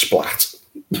splat.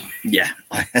 Yeah.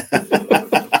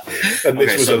 And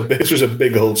this was a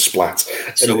big old splat.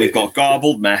 So we've got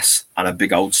garbled mess and a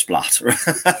big old splat.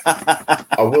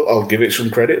 I'll give it some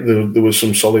credit. There was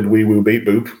some solid wee woo beep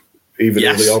boop even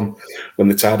early on when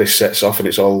the TARDIS sets off and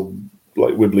it's all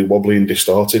like wibbly wobbly and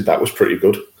distorted. That was pretty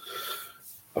good.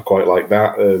 I quite like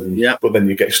that. But then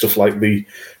you get stuff like the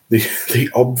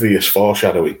obvious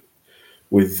foreshadowing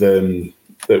with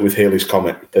Halley's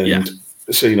Comet, and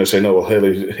so saying, "Oh well,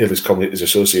 Halley's Comet is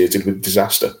associated with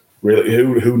disaster." Really,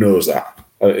 who knows that?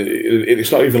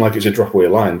 It's not even like it's a drop-away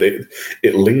line.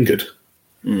 It lingered.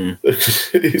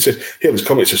 It said Halley's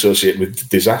Comet's associated with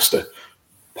disaster.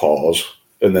 Pause,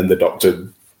 and then the Doctor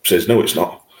says, "No, it's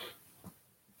not."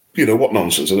 What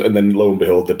nonsense? And then lo and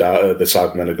behold, the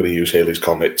Cybermen are going to use Halley's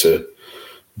Comet to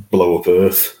blow up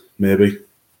Earth. Maybe.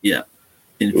 Yeah.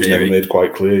 It was never made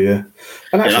quite clear. Yeah.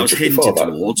 And actually, that was hinted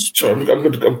towards. Sorry, I'm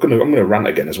going to rant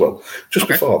again as well. Just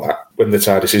before that, when the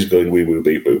TARDIS is going wee woo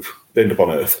beep boop, they end up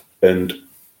on Earth, and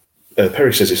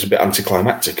Perry says it's a bit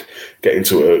anticlimactic getting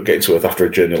to Earth after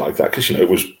a journey like that because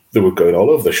they were going all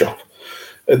over the shop,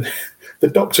 and the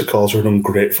Doctor calls her an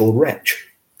ungrateful wretch.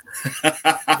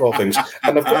 Of all things,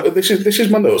 and I've got this is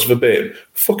my notes verbatim.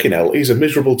 Fucking hell, he's a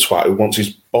miserable twat who wants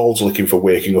his balls licking for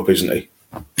waking up, isn't he?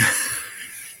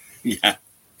 Yeah,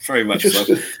 very much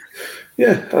so.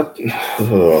 Yeah,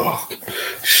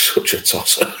 such a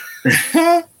tosser.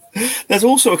 There's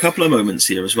also a couple of moments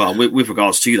here as well with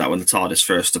regards to that when the TARDIS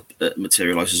first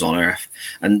materialises on Earth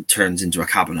and turns into a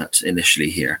cabinet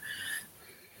initially here.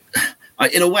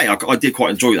 In a way, I did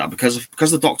quite enjoy that because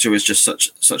the Doctor is just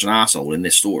such an asshole in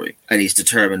this story, and he's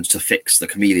determined to fix the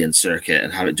chameleon circuit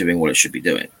and have it doing what it should be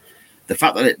doing. The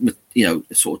fact that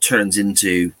it sort of turns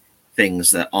into things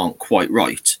that aren't quite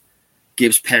right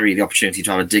gives Perry the opportunity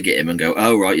to have a dig at him and go,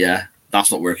 "Oh right, yeah,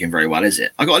 that's not working very well, is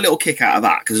it?" I got a little kick out of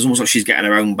that because it's almost like she's getting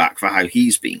her own back for how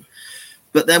he's been.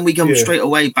 But then we come straight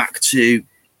away back to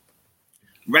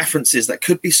references that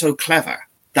could be so clever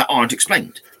that aren't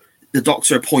explained. The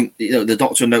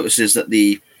Doctor notices that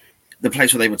the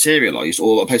place where they materialise,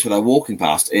 or a place where they're walking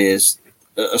past, is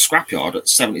a scrapyard at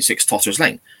 76 Totters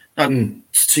Lane. Now,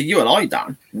 to you and I,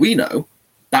 Dan, we know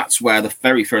that's where the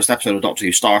very first episode of Doctor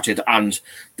Who started, and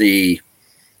the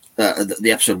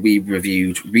the episode we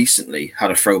reviewed recently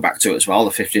had a throwback to it as well,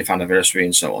 the 50th anniversary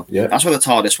and so on. Yeah. That's where the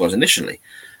TARDIS was initially.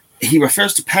 He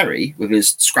refers to Peri, with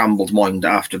his scrambled mind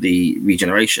after the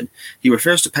regeneration, he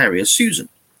refers to Peri as Susan,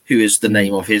 who is the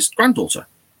name of his granddaughter.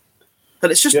 But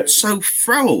it's just so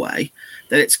throwaway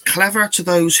that it's clever to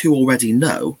those who already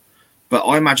know, but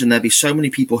I imagine there'd be so many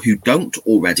people who don't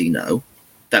already know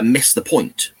that miss the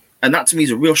point. And that to me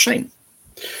is a real shame.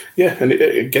 Yeah, and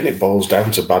it boils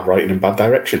down to bad writing and bad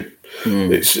direction.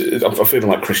 I'm feeling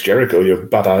like Chris Jericho. You're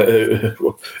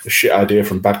a shit idea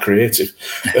from bad creative.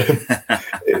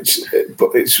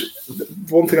 But it's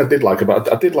one thing I did like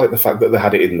about. I did like the fact that they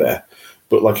had it in there,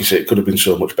 but like you say, it could have been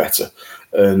so much better.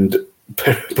 And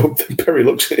Peri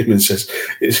looks at him and says,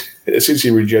 "Since he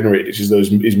regenerated, it's as though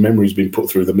his memory's been put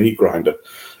through the meat grinder."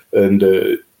 And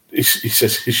he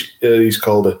says he's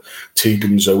called her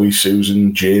Tegan, Zoe,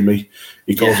 Susan, Jamie.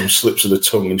 He calls them slips of the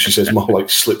tongue, and she says more like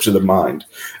slips of the mind.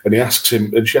 And she asks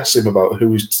him about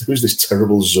who's this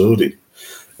terrible Zodi,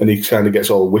 and he kind of gets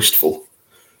all wistful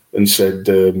and said,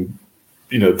 they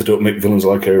don't make villains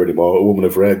like her anymore. A woman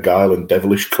of rare guile and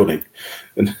devilish cunning.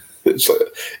 And it's like,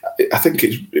 I think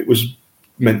it was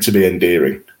meant to be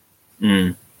endearing,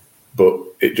 but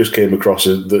it just came across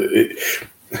as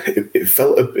it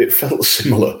felt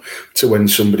similar to when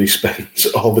somebody spends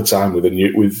all the time with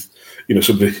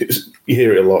somebody. You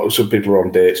hear it a lot. Some people are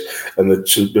on dates and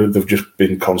they've just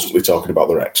been constantly talking about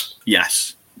their ex.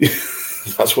 Yes.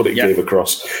 That's what it gave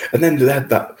across. And then they had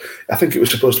that. I think it was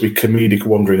supposed to be comedic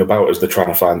wandering about as they're trying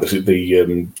to find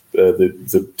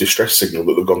the distress signal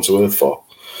that they've gone to Earth for.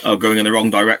 Oh, going in the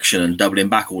wrong direction and doubling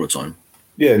back all the time.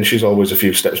 Yeah, and she's always a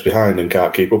few steps behind and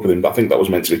can't keep up with him. But I think that was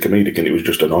meant to be comedic, and it was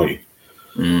just annoying.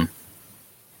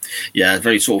 Yeah,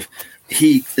 very sort of.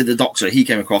 The Doctor, he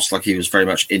came across like he was very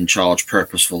much in charge,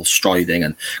 purposeful, striding,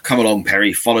 and come along,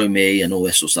 Peri, follow me, and all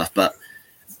this sort of stuff. But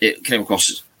it came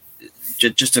across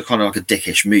just a kind of like a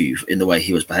dickish move in the way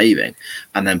he was behaving.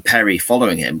 And then Peri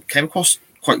following him came across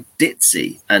quite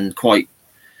ditzy and quite,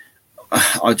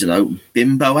 I don't know,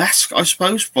 bimbo-esque, I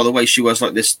suppose, by the way she was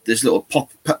like this little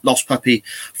lost puppy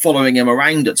following him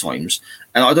around at times.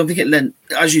 And I don't think it lent,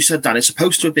 as you said, Dan, it's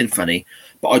supposed to have been funny,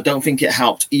 but I don't think it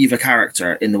helped either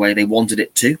character in the way they wanted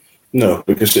it to. No,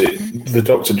 because the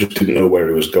Doctor just didn't know where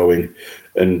he was going,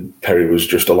 and Peri was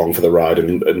just along for the ride,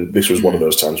 and this was one of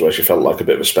those times where she felt like a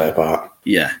bit of a spare part.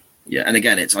 Yeah. And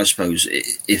again, it's, I suppose,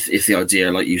 if the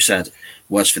idea, like you said,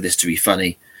 was for this to be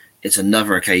funny, it's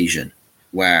another occasion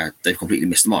where they've completely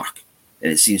missed the mark.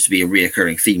 And it seems to be a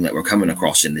reoccurring theme that we're coming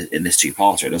across in this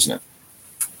two-parter, doesn't it?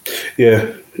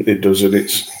 Yeah, it does, and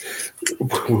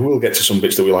we will get to some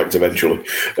bits that we liked eventually.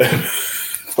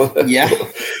 Yeah.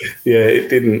 It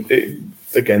didn't.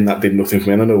 Again, that did nothing for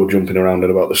me. And I know we're jumping around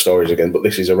about the stories again, but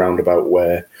this is a roundabout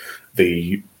where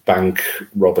the bank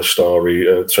robber story,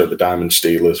 the diamond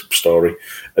stealer story,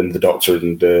 and the Doctor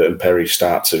and Peri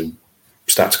start to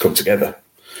come together.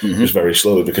 Just very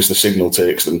slowly, because the signal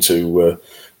takes them to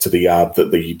the yard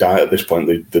that at this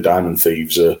point the diamond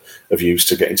thieves have used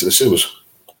to get into the sewers,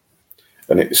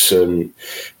 and it's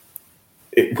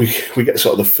we get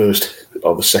sort of the first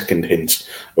or the second hint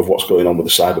of what's going on with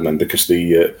the Cybermen, because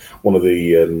the one of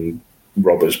the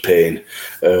robbers, Payne,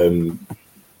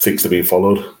 thinks they're being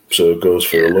followed, so goes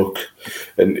for a look.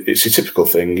 And it's a typical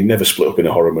thing. You never split up in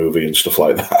a horror movie and stuff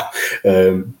like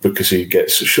that, because he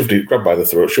gets grabbed by the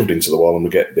throat, shoved into the wall, and we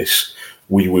get this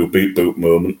wee woo boot boot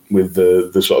moment with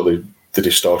the sort of the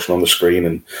distortion on the screen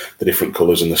and the different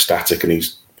colours and the static, and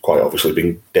he's quite obviously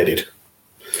being deaded.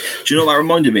 Do you know what that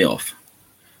reminded me of?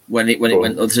 When it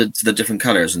went to the different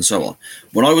colours and so on.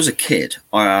 When I was a kid,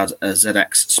 I had a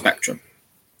ZX Spectrum.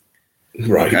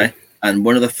 Right. Okay. And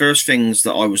one of the first things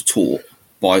that I was taught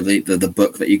by the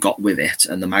book that you got with it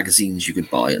and the magazines you could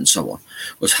buy and so on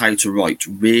was how to write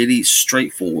really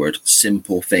straightforward,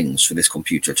 simple things for this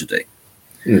computer to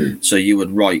do. So you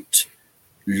would write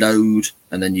load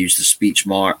and then use the speech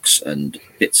marks and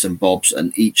bits and bobs,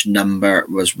 and each number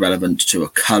was relevant to a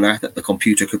colour that the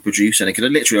computer could produce, and it could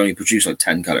literally only produce like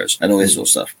 10 colours and all this sort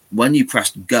of stuff. When you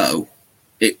pressed go,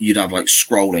 you'd have like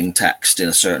scrolling text in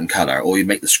a certain colour, or you'd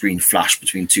make the screen flash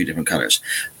between two different colours.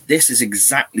 This is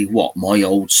exactly what my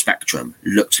old Spectrum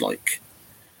looked like.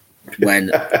 when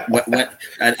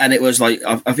it was like,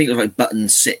 I think it was like button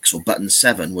 6 or button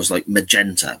 7 was like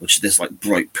magenta, which is this like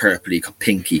bright purpley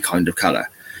pinky kind of colour.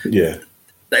 Yeah.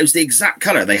 That was the exact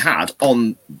colour they had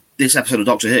on this episode of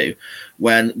Doctor Who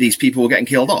when these people were getting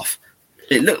killed off.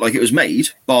 It looked like it was made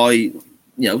by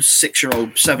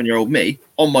 6-year-old, 7-year-old me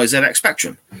on my ZX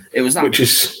Spectrum. It was that,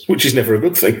 which is never a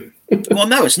good thing. Well,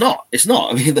 no, it's not. It's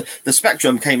not. I mean, the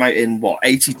Spectrum came out in,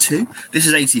 82? This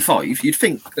is 85. You'd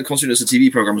think, considering it's a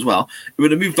TV programme as well, it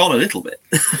would have moved on a little bit.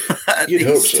 You'd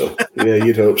hope so. Yeah,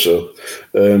 you'd hope so.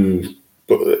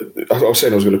 But I was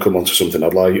saying I was going to come on to something I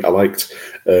liked.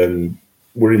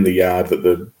 We're in the yard that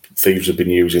the thieves have been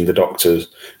using. The Doctor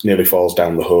nearly falls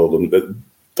down the hole, and the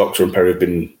Doctor and Perry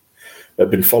have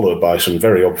been followed by some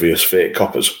very obvious fake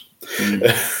coppers.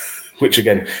 Which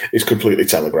again is completely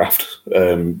telegraphed.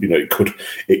 It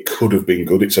could have been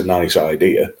good. It's a nice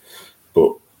idea,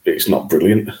 but it's not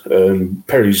brilliant.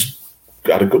 Perry's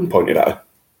had a gun pointed at her,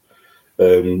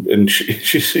 and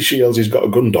she yells, "He's got a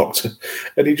gun, Doctor!"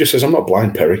 And he just says, "I'm not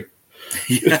blind, Perry."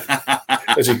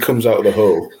 As he comes out of the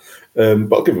hole.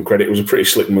 But I'll give him credit. It was a pretty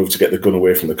slick move to get the gun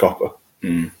away from the copper,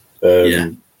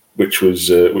 which was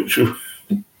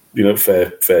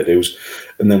fair dues.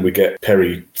 And then we get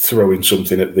Perry throwing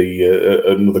something at the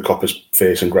another copper's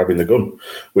face and grabbing the gun,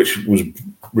 which was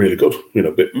really good. A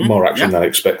bit more action than I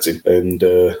expected, and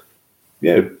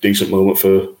decent moment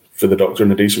for the Doctor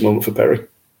and a decent moment for Perry.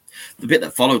 The bit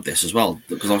that followed this as well,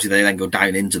 because obviously they then go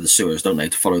down into the sewers, don't they,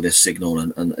 to follow this signal,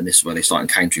 and this is where they start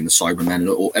encountering the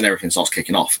Cybermen, and everything starts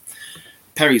kicking off.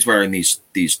 Perry's wearing these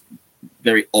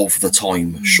very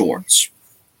of-the-time shorts,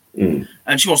 and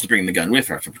she wants to bring the gun with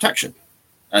her for protection.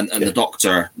 And the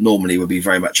Doctor normally would be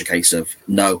very much a case of,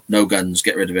 no guns,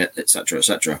 get rid of it, etc.,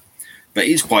 etc. But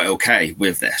he's quite okay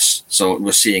with this. So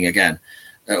we're seeing again,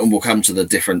 and we'll come to the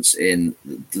difference in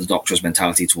the Doctor's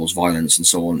mentality towards violence and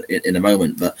so on in a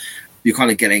moment, but you're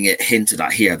kind of getting it hinted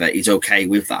at here that he's okay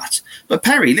with that. But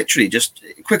Perry literally just,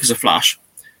 quick as a flash,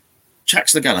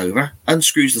 checks the gun over,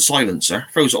 unscrews the silencer,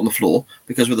 throws it on the floor,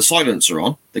 because with the silencer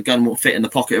on, the gun won't fit in the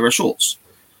pocket of her shorts.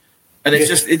 And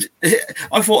it's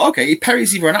I thought, okay,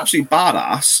 Perry's either an absolute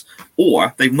badass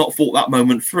or they've not thought that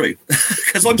moment through.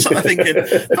 Because I'm sort of thinking,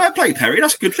 fair play, Perry,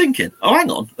 that's good thinking. Oh, hang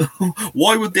on.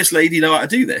 Why would this lady know how to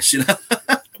do this?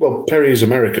 Well, Perry is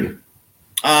American.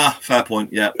 Ah, fair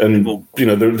point, yeah. And,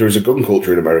 there is a gun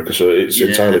culture in America, so it's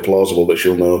entirely plausible that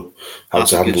she'll know how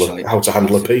to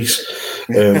handle a piece.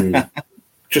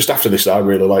 Just after this, I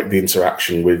really like the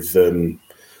interaction with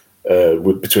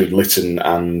between Lytton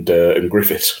and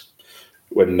Griffiths.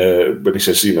 When he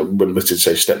says, when Lytton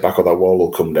says, "Step back or that wall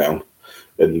will come down,"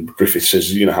 and Griffith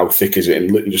says, "How thick is it?"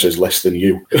 and Lytton just says, "Less than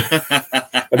you."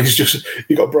 And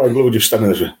you got Brian Glover just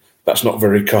standing there. "That's not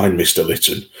very kind, Mr.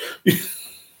 Lytton."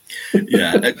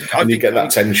 Yeah, and you get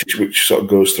that tension which sort of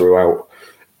goes throughout.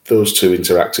 Those two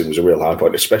interacting was a real high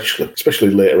point, especially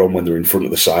later on when they're in front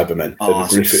of the Cybermen. Oh,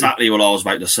 that's exactly what I was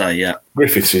about to say. Yeah,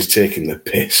 Griffiths is taking the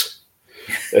piss.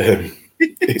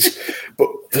 But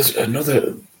there's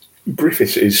another.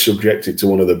 Griffiths is subjected to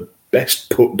one of the best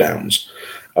put downs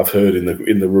I've heard in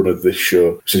the run of this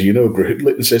show. So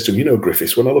Lytton says to him,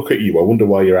 Griffiths, when I look at you, I wonder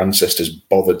why your ancestors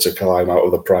bothered to climb out of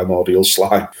the primordial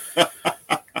slime.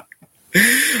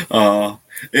 It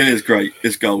is great.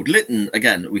 It's gold. Lytton,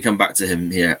 again, we come back to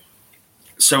him here.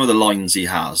 Some of the lines he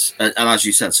has, and as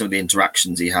you said, some of the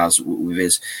interactions he has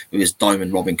with his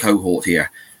diamond robbing cohort here,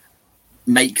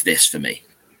 make this for me.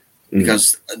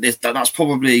 Because that's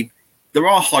probably... There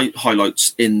are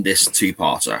highlights in this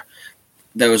two-parter.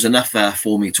 There was enough there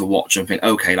for me to watch and think,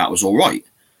 okay, that was all right.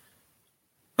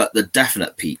 But the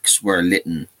definite peaks were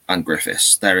Lytton and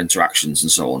Griffiths. Their interactions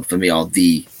and so on, for me, are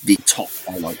the top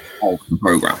highlight of the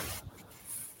programme.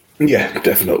 Yeah,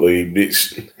 definitely.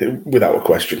 It's without a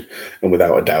question and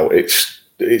without a doubt.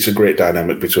 It's a great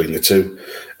dynamic between the two.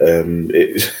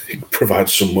 It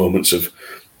provides some moments of...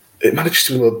 It manages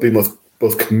to be both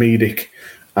comedic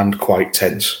and quite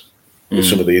tense. With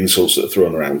some of the insults that are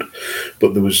thrown around.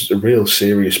 But there was a real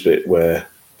serious bit where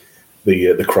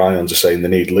the Cryons are saying they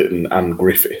need Lytton and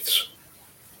Griffiths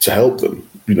to help them.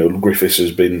 Griffiths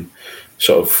has been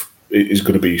is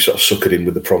going to be sort of suckered in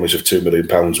with the promise of £2 million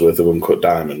worth of uncut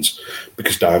diamonds,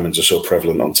 because diamonds are so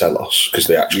prevalent on Telos, because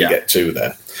they actually get two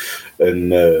there.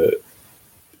 And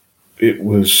it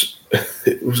was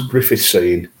Griffiths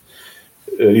saying,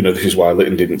 this is why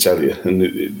Lytton didn't tell you,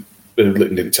 and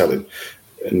Lytton didn't tell him.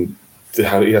 And he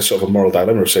has sort of a moral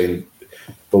dilemma of saying,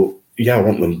 well, yeah, I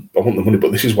want the money,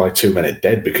 but this is why two men are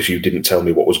dead, because you didn't tell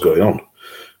me what was going on.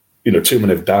 Two men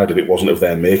have died and it wasn't of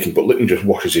their making, but Lytton just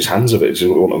washes his hands of it. It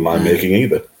wasn't of my making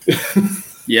either.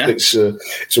 Yeah. It's a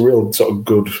real sort of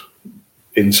good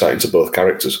insight into both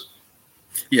characters.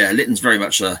 Yeah, Lytton's very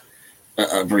much a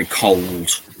very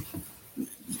cold,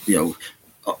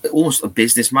 almost a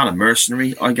businessman, a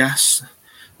mercenary, I guess.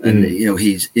 And,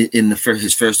 he's in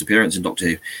his first appearance in Doctor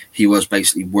Who, he was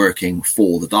basically working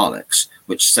for the Daleks,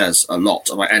 which says a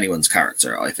lot about anyone's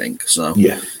character, I think. So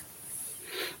yeah,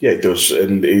 Yeah, it does,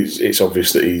 and it's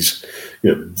obvious that he's,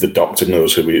 the Doctor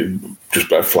knows who he, just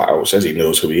flat out says he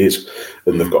knows who he is,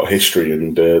 and they've got a history,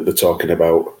 and they're talking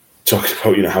about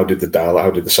how did the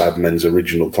Cybermen's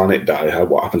original planet die?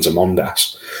 What happened to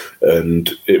Mondas?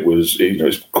 And it was,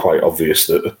 it's quite obvious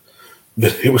that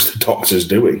it was the Doctor's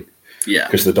doing. Yeah,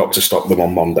 because the Doctor stopped them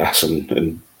on Mondas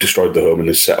and destroyed the home and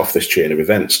has set off this chain of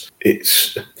events.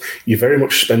 You very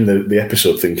much spend the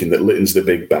episode thinking that Litton's the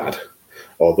big bad,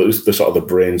 or the sort of the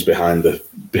brains behind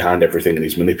everything, and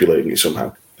he's manipulating it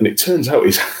somehow. And it turns out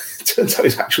he's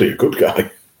actually a good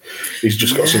guy. He's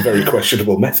just got some very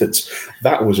questionable methods.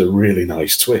 That was a really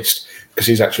nice twist, because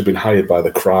he's actually been hired by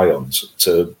the Cryons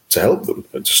to help them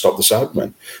and to stop the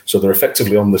Cybermen. So they're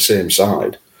effectively on the same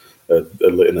side,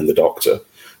 Litton and the Doctor.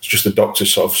 It's just the Doctor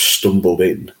sort of stumbled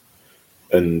in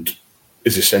and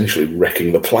is essentially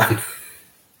wrecking the plan.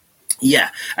 Yeah,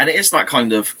 and it is that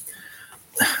kind of.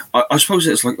 I suppose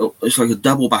it's like a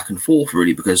double back and forth,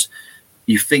 really, because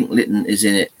you think Litton is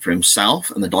in it for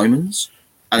himself and the diamonds,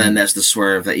 and then there's the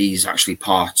swerve that he's actually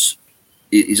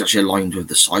aligned with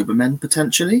the Cybermen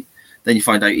potentially. Then you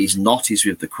find out he's not; he's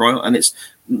with the Cryon, and it's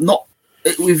not.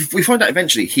 We find out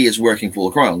eventually he is working for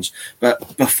the Cryons,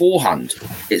 but beforehand,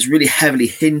 it's really heavily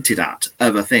hinted at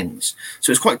other things.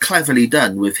 So it's quite cleverly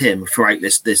done with him throughout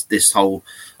this whole,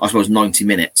 I suppose, 90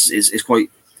 minutes. Is quite,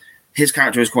 his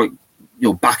character is quite,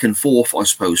 back and forth, I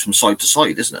suppose, from side to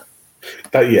side, isn't it?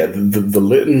 The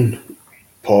Litton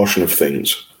portion of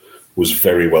things was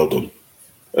very well done.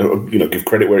 Give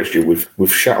credit where it's due.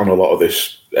 We've shat on a lot of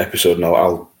this episode, and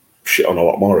I'll shit on a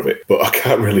lot more of it, but I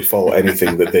can't really fault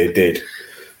anything that they did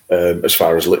as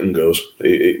far as Litton goes.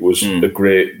 It was a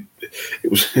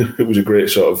great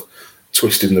sort of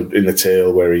twist in the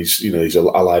tale where he's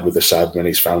allied with the Cybermen,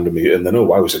 he's found him, and then I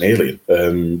was an alien,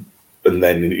 and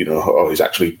then he's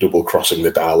actually double crossing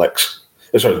the Daleks.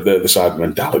 Sorry, the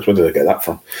Cybermen Daleks. Where did I get that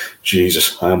from?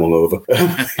 Jesus, I am all over.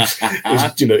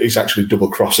 He's actually double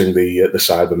crossing the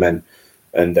Cybermen,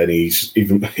 and then he's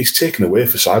taken away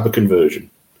for cyber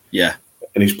conversion. Yeah,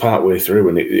 and he's part way through,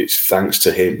 and it's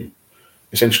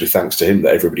essentially thanks to him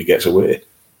that everybody gets away.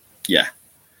 Yeah,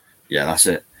 that's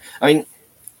it. I mean,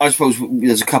 I suppose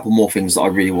there's a couple more things that I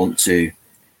really want to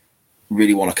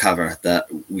cover that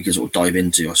we can sort of dive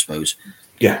into, I suppose.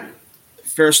 Yeah.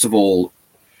 First of all,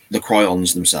 the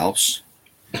Cryons themselves.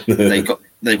 they've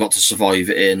got to survive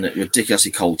in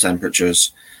ridiculously cold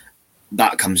temperatures.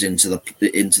 That comes into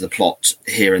the plot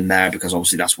here and there, because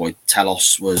obviously that's why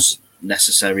Telos was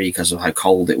necessary, because of how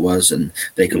cold it was, and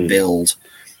they could build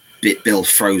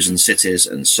frozen cities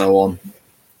and so on.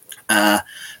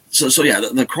 So yeah,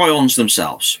 the Cryons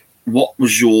themselves. What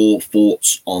was your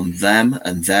thoughts on them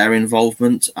and their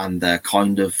involvement and their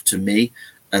kind of, to me,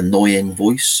 annoying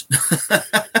voice?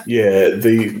 Yeah,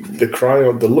 the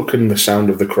Cryon, the look and the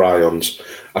sound of the Cryons,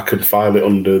 I can file it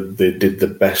under they did the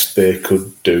best they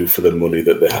could do for the money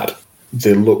that they had.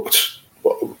 They looked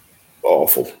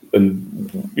awful,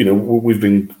 and we've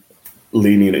been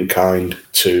lenient and kind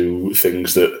to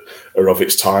things that are of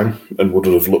its time and would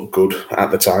have looked good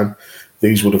at the time.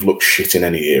 These would have looked shit in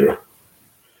any era.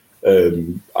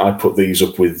 I put these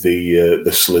up with the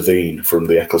Slitheen from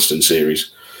the Eccleston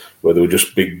series, where they were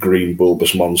just big green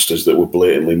bulbous monsters that were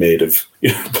blatantly made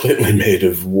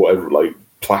of whatever, like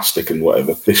plastic and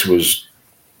whatever. This was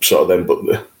sort of them,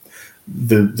 but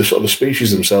the sort of the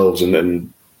species themselves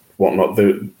and whatnot,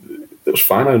 it was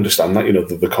fine. I understand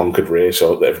that, the conquered race,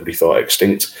 or that everybody thought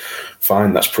extinct.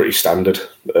 Fine, that's pretty standard.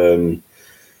 And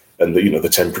the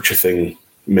temperature thing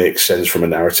makes sense from a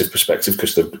narrative perspective,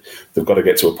 because they've got to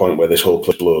get to a point where this whole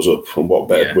place blows up, and what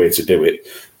better way to do it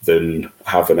than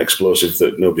have an explosive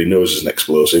that nobody knows is an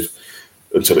explosive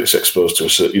until it's exposed to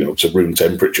to room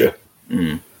temperature,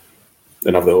 and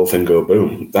have the whole thing go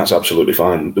boom. That's absolutely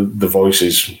fine. The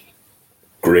voices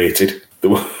grated. They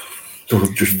were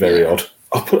just very odd.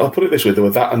 I'll put it this way: they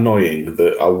were that annoying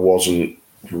that I wasn't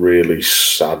really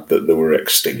sad that they were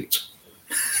extinct.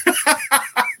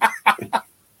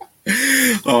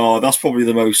 Oh, that's probably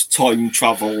the most time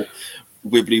travel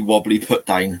wibbly wobbly put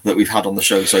down that we've had on the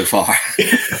show so far.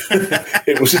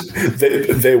 It was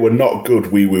they were not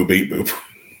good. We will beat boop.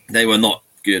 They were not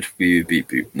good. We will beat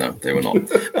boop. No, they were not.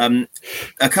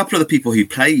 A couple of the people who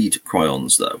played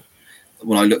Cryons, though,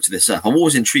 when I looked this up, I'm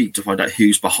always intrigued to find out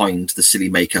who's behind the silly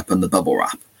makeup and the bubble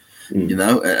wrap, and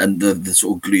the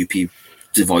sort of gloopy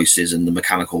devices and the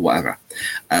mechanical whatever.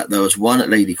 There was one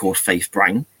lady called Faith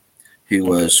Brown, who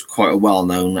was quite a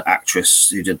well-known actress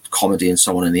who did comedy and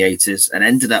so on in the 80s, and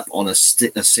ended up on a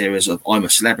series of I'm a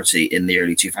Celebrity in the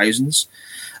early 2000s.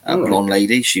 Blonde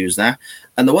lady, she was there.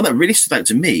 And the one that really stood out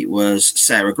to me was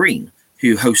Sarah Green,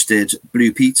 who hosted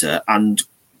Blue Peter and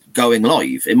Going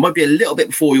Live. It might be a little bit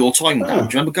before your time now. Do you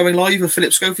remember Going Live with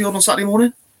Philip Schofield on Saturday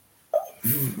morning?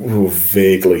 Oh,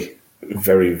 vaguely.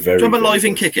 Very, very. Do you remember Live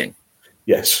in Kicking?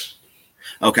 Yes.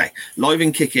 Okay. Live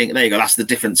in Kicking. There you go. That's the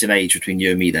difference in age between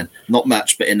you and me then. Not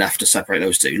much, but enough to separate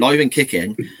those two. Live in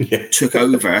Kicking took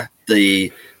over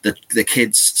the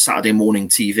kids' Saturday morning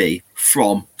TV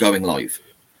from Going Live.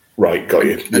 Right, got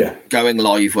you. Yeah. Going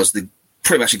Live was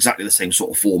pretty much exactly the same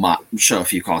sort of format. Show a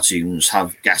few cartoons,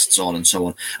 have guests on and so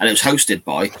on. And it was hosted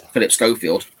by Philip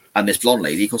Schofield and this blonde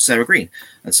lady called Sarah Green.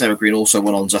 And Sarah Green also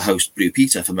went on to host Blue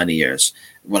Peter for many years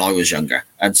when I was younger.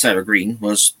 And Sarah Green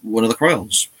was one of the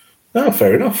Cryons. Oh,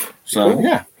 fair enough. So,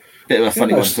 yeah. Bit of a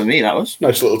funny one for me, that was.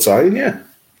 Nice little tie-in, yeah.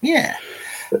 Yeah.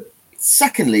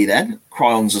 Secondly, then,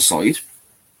 Cryons aside,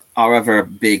 our other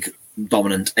big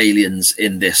dominant aliens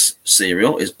in this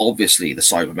serial is obviously the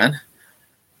Cybermen.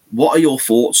 What are your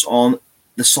thoughts on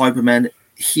the Cybermen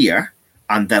here,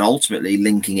 and then ultimately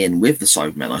linking in with the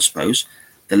Cybermen, I suppose,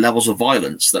 the levels of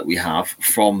violence that we have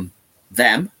from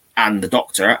them and the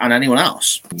Doctor and anyone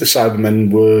else? The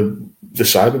Cybermen were the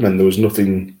Cybermen. There was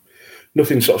nothing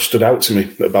sort of stood out to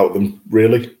me about them,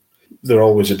 really. They're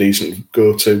always a decent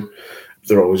go-to.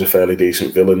 They're always a fairly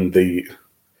decent villain. They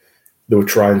were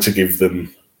trying to give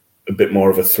them a bit more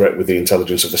of a threat with the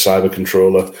intelligence of the cyber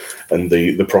controller, and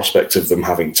the prospect of them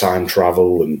having time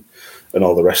travel and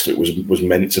all the rest of it was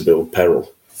meant to build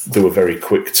peril. They were very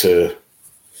quick to,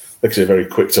 like I say, very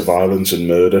quick to violence and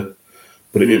murder.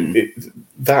 But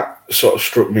that sort of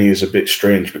struck me as a bit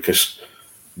strange, because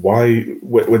why,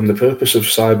 when the purpose of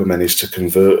Cybermen is to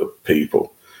convert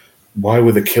people, why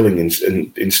were they killing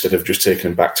instead of just taking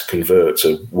them back to convert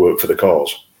to work for the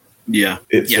cause? Yeah,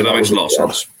 that makes a lot of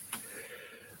sense.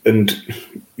 And,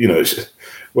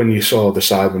 when you saw the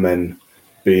Cybermen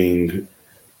being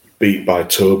beat by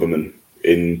Toberman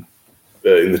in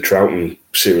the Troughton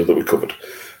serial that we covered,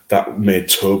 that made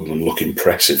Toberman look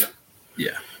impressive.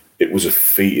 Yeah. It was a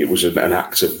feat. It was an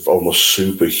act of almost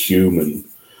superhuman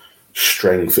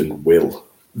strength and will.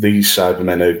 These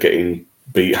Cybermen are getting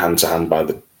beat hand to hand by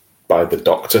the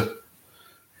Doctor,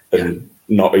 and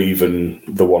not even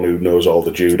the one who knows all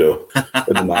the judo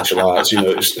and the martial arts.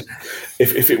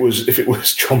 If it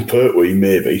was John Pertwee,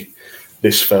 maybe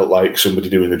this felt like somebody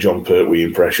doing a John Pertwee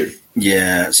impression.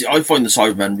 Yeah, see, I find the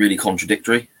Cybermen really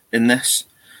contradictory in this,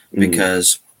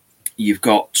 because you've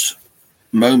got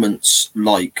moments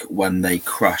like when they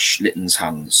crush Litton's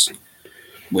hands,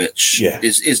 which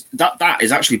is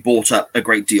actually brought up a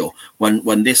great deal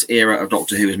when this era of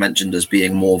Doctor Who is mentioned as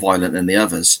being more violent than the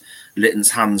others.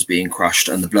 Litton's hands being crushed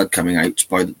and the blood coming out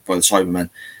by the Cybermen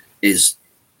is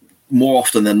more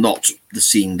often than not the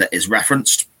scene that is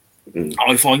referenced.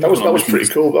 I find that was pretty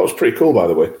cool. That was pretty cool, by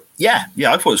the way. Yeah,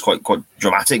 I thought it was quite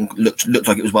dramatic. Looked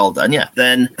like it was well done. Yeah.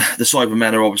 Then the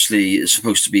Cybermen are obviously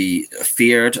supposed to be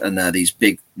feared, and they're these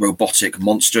big robotic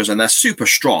monsters, and they're super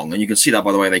strong. And you can see that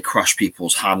by the way they crush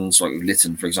people's hands, like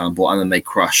Litton, for example, and then they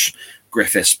crush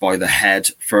Griffiths by the head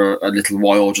for a little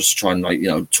while just to try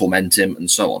and torment him and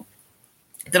so on.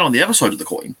 Then on the other side of the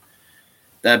coin,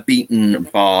 they're beaten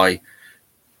by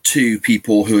two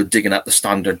people who are digging up the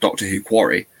standard Doctor Who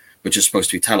quarry, which is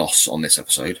supposed to be Telos on this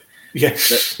episode.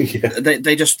 Yes,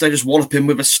 they just wallop him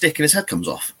with a stick and his head comes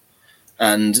off.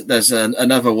 And there's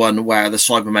another one where the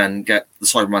Cyberman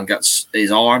gets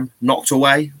his arm knocked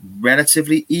away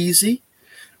relatively easy,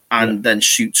 and then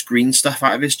shoots green stuff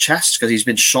out of his chest because he's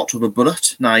been shot with a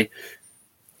bullet. Now, I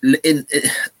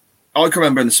can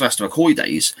remember in the Sylvester McCoy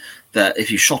days that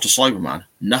if you shot a Cyberman,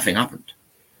 nothing happened.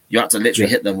 You had to literally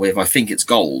hit them with, I think it's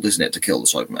gold, isn't it, to kill the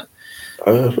Cyberman?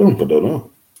 I don't know.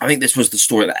 I think this was the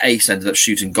story that Ace ended up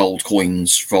shooting gold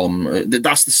coins from.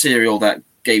 That's the serial that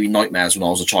gave me nightmares when I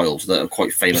was a child that are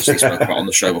quite famously spoke about on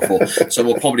the show before. So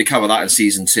we'll probably cover that in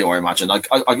season 2, I imagine. I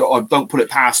don't put it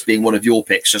past being one of your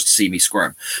picks just to see me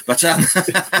squirm. But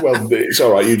well, it's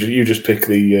all right. You just pick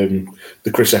the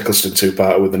Chris Eccleston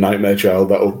 2-parter with the Nightmare Child.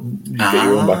 That'll get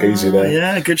your own back easy there.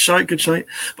 Yeah, good shot.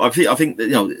 But I think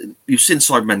that, you've seen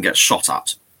Cybermen get shot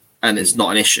at, and it's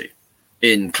not an issue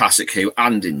in Classic Who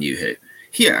and in New Who.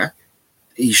 Here,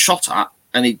 he's shot at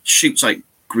and he shoots out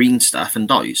green stuff and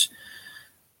dies.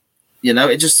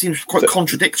 It just seems quite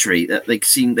contradictory that they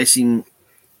seem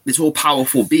this all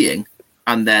powerful being,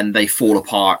 and then they fall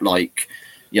apart like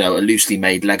a loosely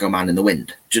made Lego man in the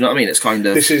wind. Do you know what I mean? It's kind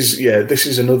of this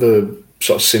is another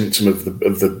sort of symptom of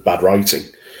the bad writing,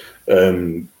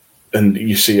 and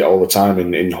you see it all the time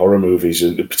in horror movies,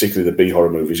 and particularly the B horror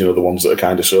movies. The ones that are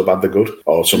kind of so bad they're good,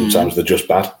 or sometimes they're just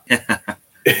bad.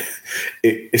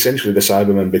 Essentially, the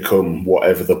Cybermen become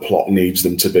whatever the plot needs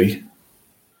them to be.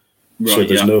 Right, so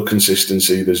there's no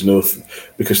consistency. There's no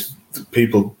because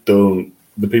people don't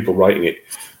the people writing it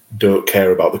don't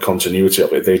care about the continuity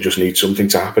of it. They just need something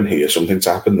to happen here, something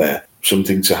to happen there,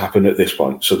 something to happen at this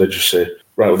point. So they just say,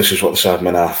 right, well, this is what the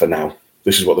Cybermen are for now.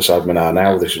 This is what the Cybermen are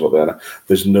now. This is what they are now.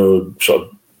 There's no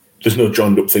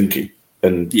joined up thinking.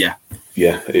 And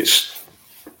it's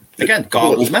again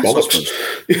garbled mess.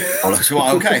 Bollocks.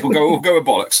 Well, okay, we'll go with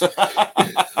bollocks.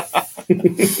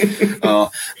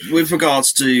 With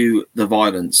regards to the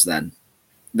violence, then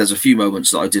there's a few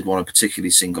moments that I did want to particularly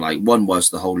single out. One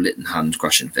was the whole Lytton hand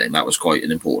crushing thing. That was quite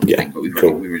an important thing, but we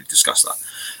already discussed that.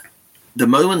 The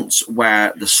moments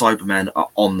where the Cybermen are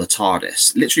on the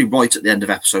TARDIS, literally right at the end of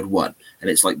episode 1, and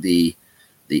it's like the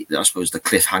I suppose the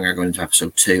cliffhanger going into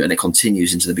episode 2, and it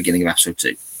continues into the beginning of episode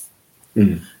 2.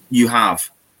 You have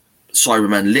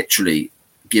Cybermen literally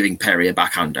giving Perry a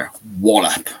backhander,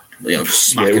 wallop,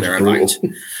 smacking her about.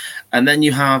 And then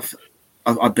you have,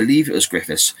 I believe it was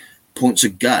Griffiths, points a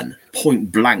gun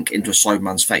point blank into a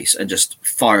Cyberman's face and just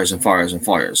fires and fires and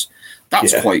fires.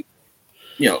 That's quite,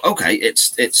 okay,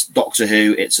 it's Doctor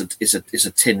Who, it's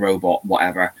a tin robot,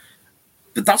 whatever.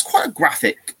 But that's quite a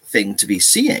graphic thing to be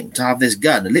seeing, to have this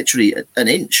gun literally an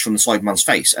inch from the Cyberman's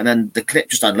face, and then the clip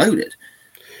just unloaded.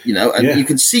 You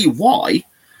can see why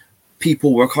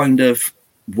people were kind of,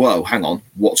 whoa, hang on,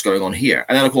 what's going on here?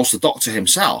 And then, of course, the Doctor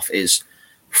himself is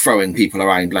throwing people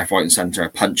around left, right, and centre,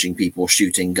 punching people,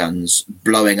 shooting guns,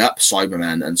 blowing up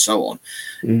Cybermen, and so on.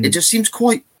 It just seems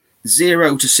quite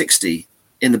 0 to 60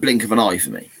 in the blink of an eye for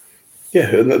me.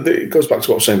 Yeah, and it goes back to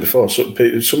what I was saying before.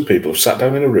 Some people have sat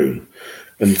down in a room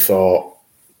and thought,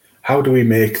 how do we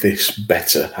make this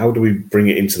better? How do we bring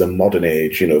it into the modern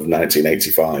age, of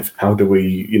 1985? How do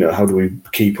we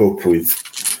keep up with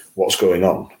what's going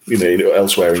on,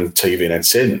 elsewhere in TV and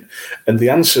entertainment? And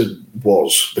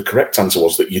the correct answer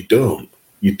was that you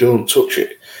don't touch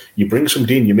it. You bring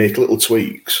somebody in, you make little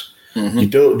tweaks. You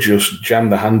don't just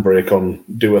jam the handbrake on,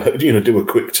 do a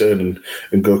quick turn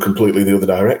and go completely the other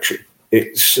direction.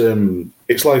 It's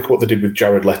like what they did with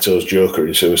Jared Leto's Joker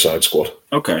in Suicide Squad.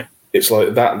 Okay. It's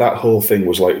like that whole thing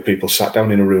was like people sat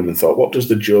down in a room and thought, what does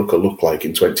the Joker look like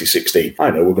in 2016?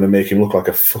 I know, we're going to make him look like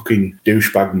a fucking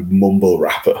douchebag mumble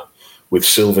rapper with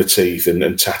silver teeth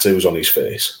and tattoos on his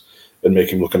face and make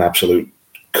him look an absolute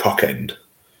cockend.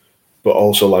 But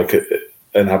also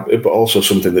but also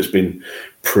something that's been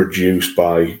produced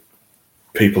by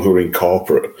people who are in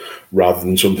corporate rather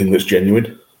than something that's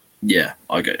genuine. Yeah,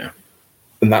 I get you.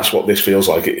 And that's what this feels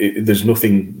like. There's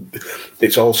nothing.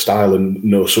 It's all style and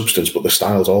no substance, but the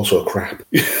style's also crap.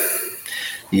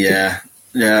 Yeah.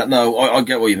 No, I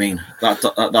get what you mean.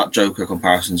 That Joker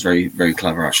comparison is very, very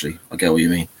clever. Actually, I get what you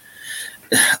mean.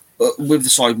 With the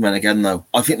Cybermen again, though,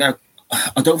 I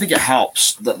don't think it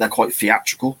helps that they're quite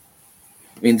theatrical.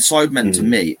 I mean, the Cybermen to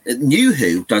me, New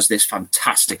Who does this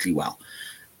fantastically well.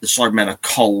 The Cybermen are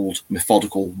cold,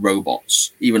 methodical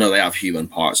robots, even though they have human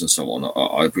parts and so on.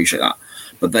 I appreciate that.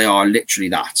 But they are literally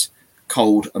that,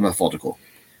 cold and methodical.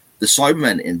 The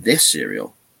Cybermen in this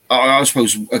serial, I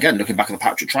suppose, again, looking back at the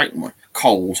Patrick Troughton one,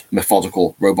 cold,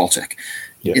 methodical, robotic.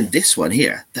 Yeah. In this one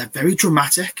here, they're very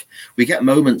dramatic. We get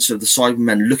moments of the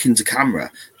Cybermen looking to camera,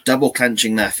 double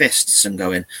clenching their fists and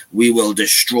going, "We will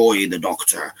destroy the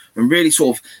Doctor." And really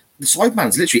sort of, the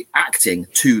Cyberman's literally acting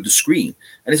to the screen.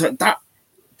 And it's like, that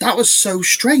was so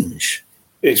strange.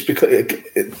 It's because...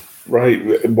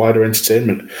 wider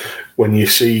entertainment, when you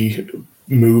see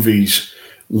movies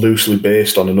loosely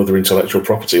based on another intellectual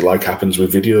property, like happens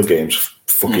with video games,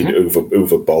 fucking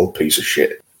over bald piece of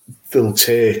shit, they'll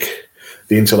take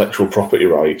the intellectual property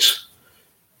rights,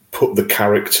 put the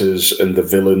characters and the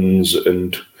villains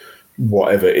and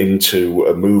whatever into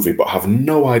a movie, but have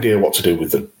no idea what to do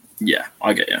with them. Yeah,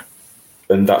 I get you.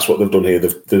 And that's what they've done here.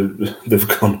 They've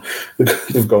gone.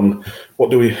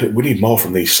 What do we need more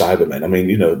from these Cybermen? I mean,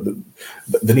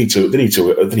 they need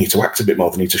to act a bit more.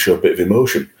 They need to show a bit of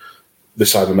emotion. The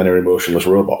Cybermen are emotionless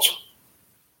robots.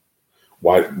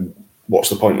 Why? What's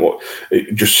the point?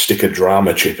 Just stick a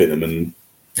drama chip in them and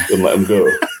let them go.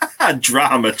 A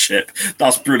drama chip.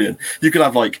 That's brilliant. You could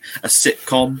have like a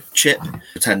sitcom chip,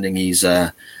 pretending he's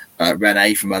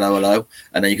Renee from LOLO,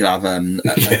 and then you could have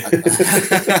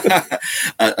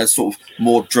a sort of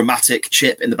more dramatic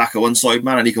chip in the back of one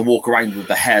Cyberman, and he can walk around with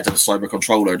the head of the cyber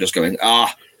controller just going,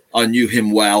 I knew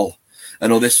him well,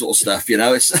 and all this sort of stuff,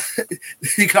 It's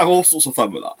you can have all sorts of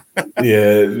fun with that.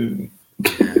 Yeah.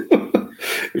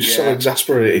 It was so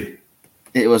exasperating.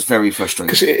 It was very frustrating.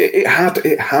 Because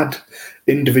it had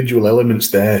individual elements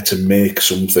there to make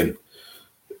something,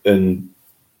 and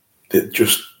it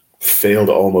just failed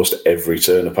at almost every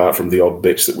turn, apart from the odd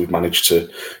bits that we've managed to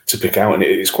pick out. And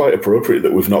it's quite appropriate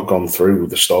that we've not gone through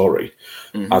the story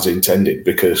as intended,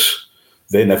 because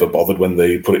they never bothered when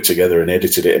they put it together and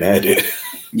edited it and aired it.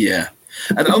 Yeah.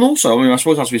 And also, I mean, I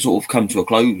suppose as we sort of come to a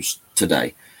close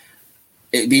today,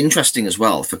 it'd be interesting as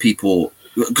well for people,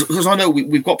 because I know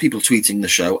we've got people tweeting the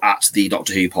show at the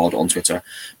Doctor Who Pod on Twitter,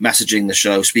 messaging the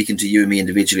show, speaking to you and me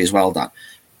individually as well, Dan,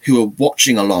 who are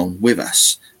watching along with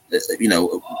us. You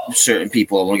know, certain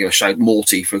people, I want to give a shout,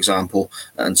 Morty, for example,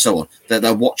 and so on.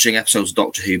 They're watching episodes of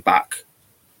Doctor Who back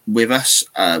with us.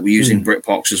 We're using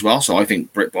BritBox as well, so I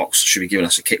think BritBox should be giving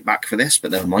us a kickback for this,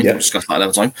 but never mind, we'll discuss that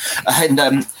another time. And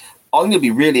I'm going to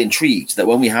be really intrigued that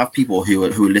when we have people who are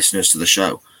listeners to the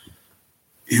show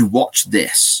who watch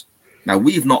this, now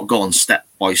we've not gone step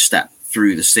by step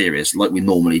through the series like we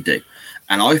normally do,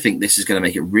 and I think this is going to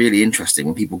make it really interesting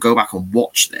when people go back and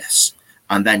watch this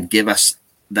and then give us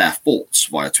their thoughts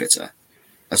via Twitter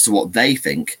as to what they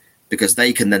think, because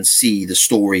they can then see the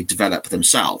story develop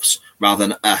themselves rather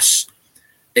than us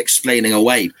explaining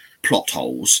away plot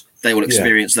holes. They will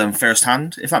experience them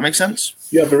firsthand, if that makes sense.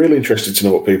 Yeah, I'd be really interested to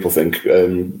know what people think.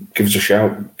 Give us a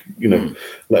shout. You know,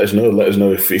 let us know. Let us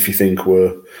know if you think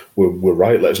we're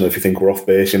right. Let us know if you think we're off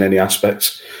base in any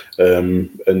aspects.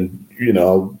 And you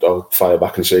know, I'll fire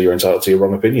back and say you're entitled to your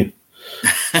wrong opinion.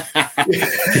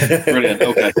 Brilliant.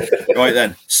 Okay. Right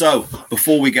then. So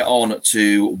before we get on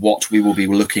to what we will be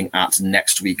looking at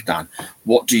next week, Dan,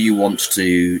 what do you want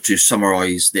to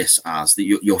summarize this as?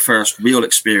 Your first real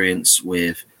experience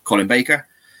with Colin Baker,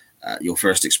 your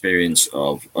first experience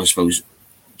of, I suppose,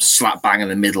 slap bang in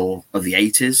the middle of the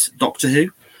 80s Doctor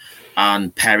Who,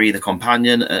 and Perry the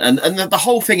companion, and the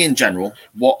whole thing in general.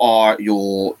 What are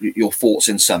your thoughts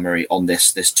in summary on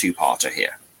this two-parter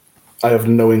here? I have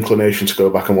no inclination to go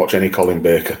back and watch any Colin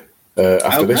Baker.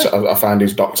 After this, I find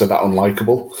his Doctor that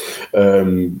unlikable.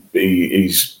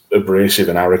 He's abrasive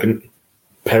and arrogant.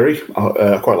 Perry,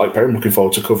 I quite like Perry. I'm looking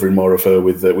forward to covering more of her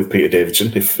with Peter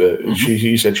Davidson. If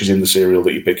she said she's in the serial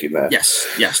that you're picking there. Yes,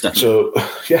 definitely. So,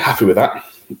 yeah, happy with that.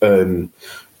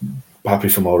 Happy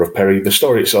for more of Perry. The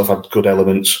story itself had good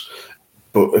elements,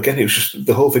 but again, it was just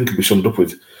the whole thing could be summed up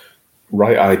with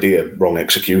right idea, wrong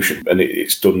execution, and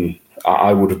it's done.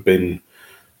 I would have been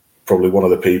probably one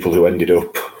of the people who ended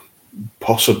up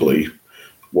possibly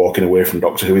walking away from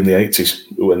Doctor Who in the 80s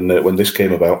when this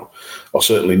came about, or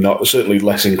certainly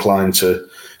less inclined to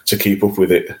keep up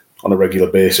with it on a regular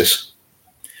basis.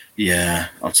 Yeah,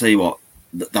 I'll tell you what,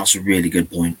 that's a really good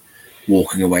point.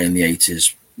 Walking away in the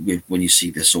 80s when you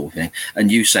see this sort of thing,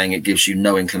 and you saying it gives you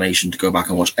no inclination to go back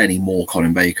and watch any more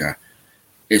Colin Baker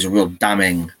is a real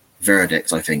damning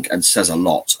verdict, I think, and says a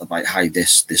lot about how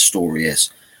this story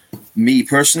is. Me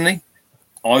personally,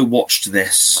 I watched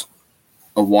this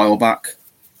a while back.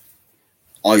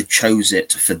 I chose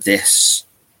it for this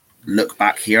look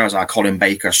back here as our Colin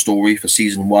Baker story for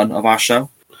season 1 of our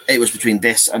show. It was between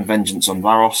this and Vengeance on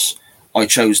Varos. I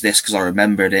chose this because I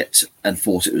remembered it and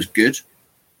thought it was good.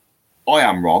 I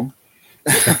am wrong.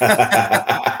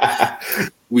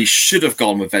 We should have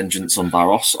gone with Vengeance on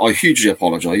Varos. I hugely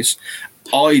apologise.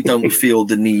 I don't feel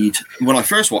the need. When I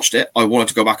first watched it, I wanted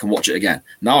to go back and watch it again.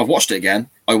 Now I've watched it again.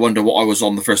 I wonder what I was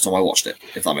on the first time I watched it,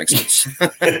 if that makes sense.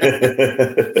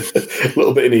 A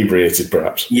little bit inebriated,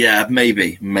 perhaps. Yeah,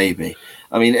 maybe.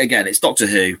 I mean, again, it's Doctor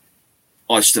Who.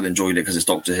 I still enjoyed it because it's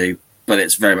Doctor Who, but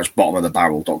it's very much bottom of the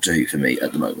barrel Doctor Who for me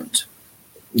at the moment.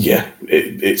 Yeah,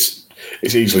 it's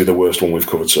easily the worst one we've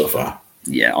covered so far.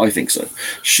 Yeah, I think so.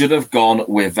 Should have gone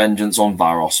with Vengeance on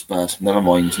Varos, but never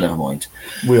mind.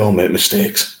 We all make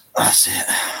mistakes. That's it.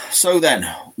 So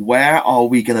then, where are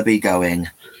we going to be going,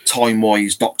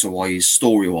 time-wise, Doctor-wise,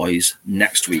 story-wise,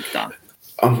 next week, Dan?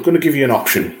 I'm going to give you an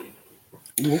option.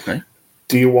 Ooh, okay.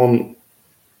 Do you want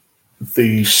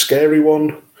the scary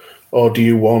one, or do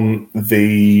you want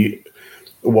the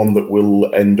one that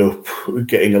will end up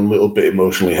getting a little bit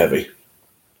emotionally heavy?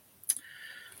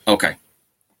 Okay.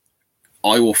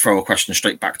 I will throw a question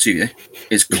straight back to you.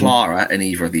 Is Clara in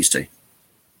either of these two?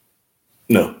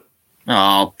 No.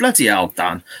 Oh, bloody hell,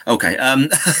 Dan. Okay.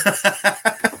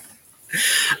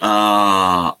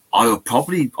 I would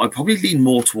probably lean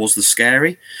more towards the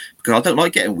scary, because I don't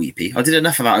like getting weepy. I did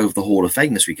enough of that over the Hall of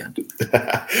Fame this weekend.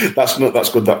 That's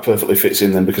good. That perfectly fits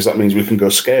in then, because that means we can go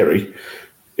scary,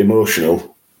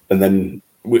 emotional, and then,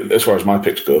 as far as my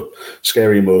picks go,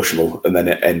 scary, emotional, and then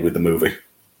end with the movie.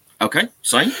 Okay,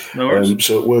 same. No worries.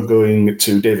 So we're going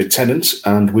to David Tennant,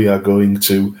 and we are going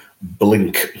to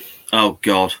Blink. Oh,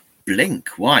 God. Blink?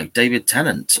 Why? David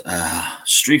Tennant.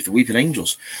 Streif, the Weeping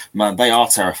Angels. Man, they are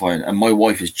terrifying, and my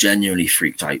wife is genuinely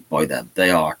freaked out by them. They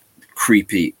are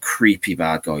creepy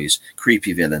bad guys,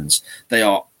 creepy villains. They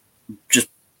are just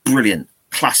brilliant,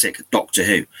 classic Doctor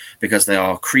Who, because they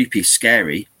are creepy,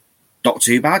 scary,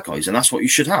 Doctor Who bad guys, and that's what you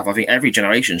should have. I think every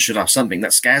generation should have something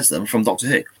that scares them from Doctor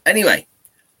Who. Anyway,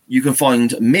 you can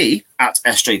find me at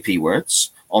SJP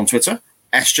Words on Twitter.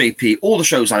 SJP, all the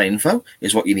shows and info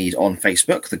is what you need on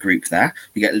Facebook, the group there.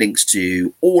 You get links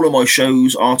to all of my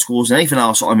shows, articles, and anything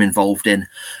else that I'm involved in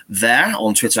there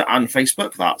on Twitter and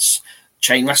Facebook. That's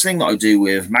Chain Wrestling that I do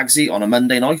with Magsy on a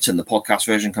Monday night, and the podcast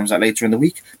version comes out later in the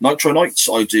week. Nitro Nights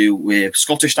I do with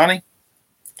Scottish Danny,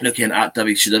 looking at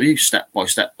WCW step by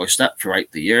step throughout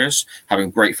the years,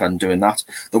 having great fun doing that.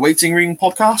 The Waiting Room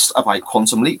podcast about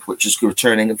Quantum Leap, which is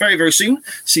returning very, very soon.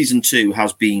 Season 2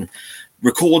 has been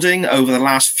recording over the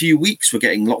last few weeks. We're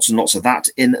getting lots and lots of that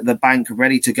in the bank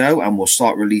ready to go, and we'll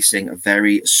start releasing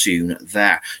very soon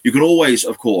there. You can always,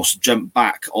 of course, jump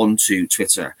back onto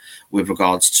Twitter with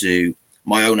regards to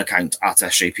my own account at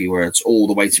SJP Words, or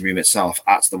the Waiting Room itself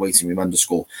at the Waiting Room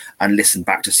 _ and listen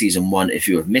back to season 1 if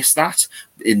you have missed that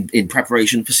in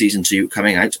preparation for season 2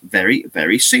 coming out very,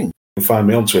 very soon. You can find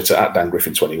me on Twitter at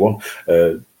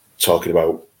DanGriffin21, talking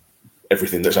about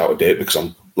everything that's out of date because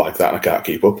I'm like that and I can't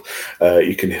keep up.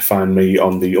 You can find me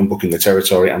on the Unbooking the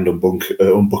Territory and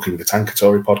Unbooking the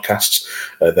Tankatory podcasts.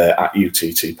 They're at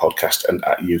UTT Podcast and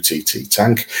at UTT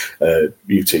Tank.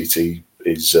 UTT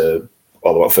is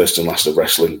all about first and last of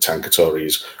wrestling. Tankatory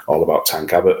is all about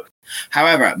Tank Abbott.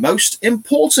 However, most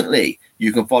importantly,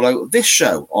 you can follow this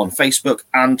show on Facebook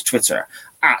and Twitter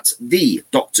at the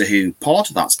Doctor Who Pod.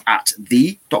 That's at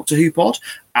the Doctor Who Pod,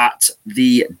 at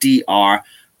the DRWHOPOD.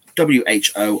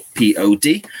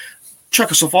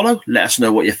 Chuck us a follow. Let us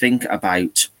know what you think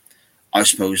about, I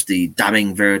suppose, the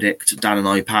damning verdict Dan and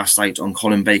I passed out on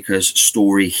Colin Baker's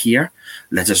story here.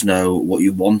 Let us know what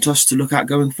you want us to look at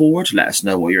going forward. Let us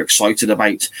know what you're excited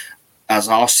about as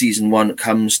our season 1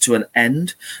 comes to an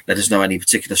end. Let us know any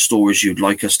particular stories you'd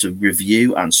like us to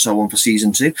review and so on for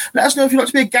season 2. Let us know if you'd like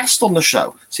to be a guest on the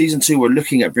show. Season 2, we're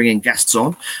looking at bringing guests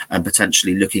on and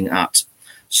potentially looking at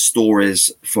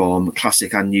stories from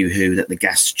classic and new Who that the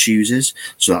guest chooses,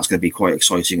 so that's going to be quite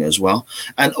exciting as well,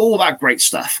 and all that great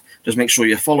stuff. Just make sure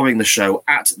you're following the show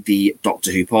at the Doctor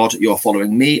Who Pod, you're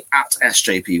following me at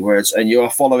SJP Words, and you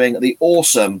are following the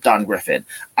awesome Dan Griffin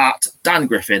at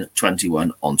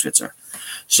DanGriffin21 on Twitter.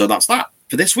 So that's that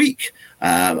for this week.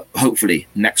 Hopefully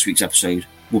next week's episode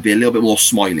will be a little bit more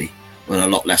smiley and a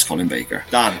lot less Colin Baker.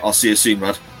 Dan, I'll see you soon,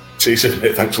 Rod. See you soon,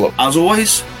 mate. Thanks a lot. As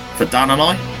always, for Dan and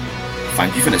I,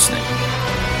 thank you for listening.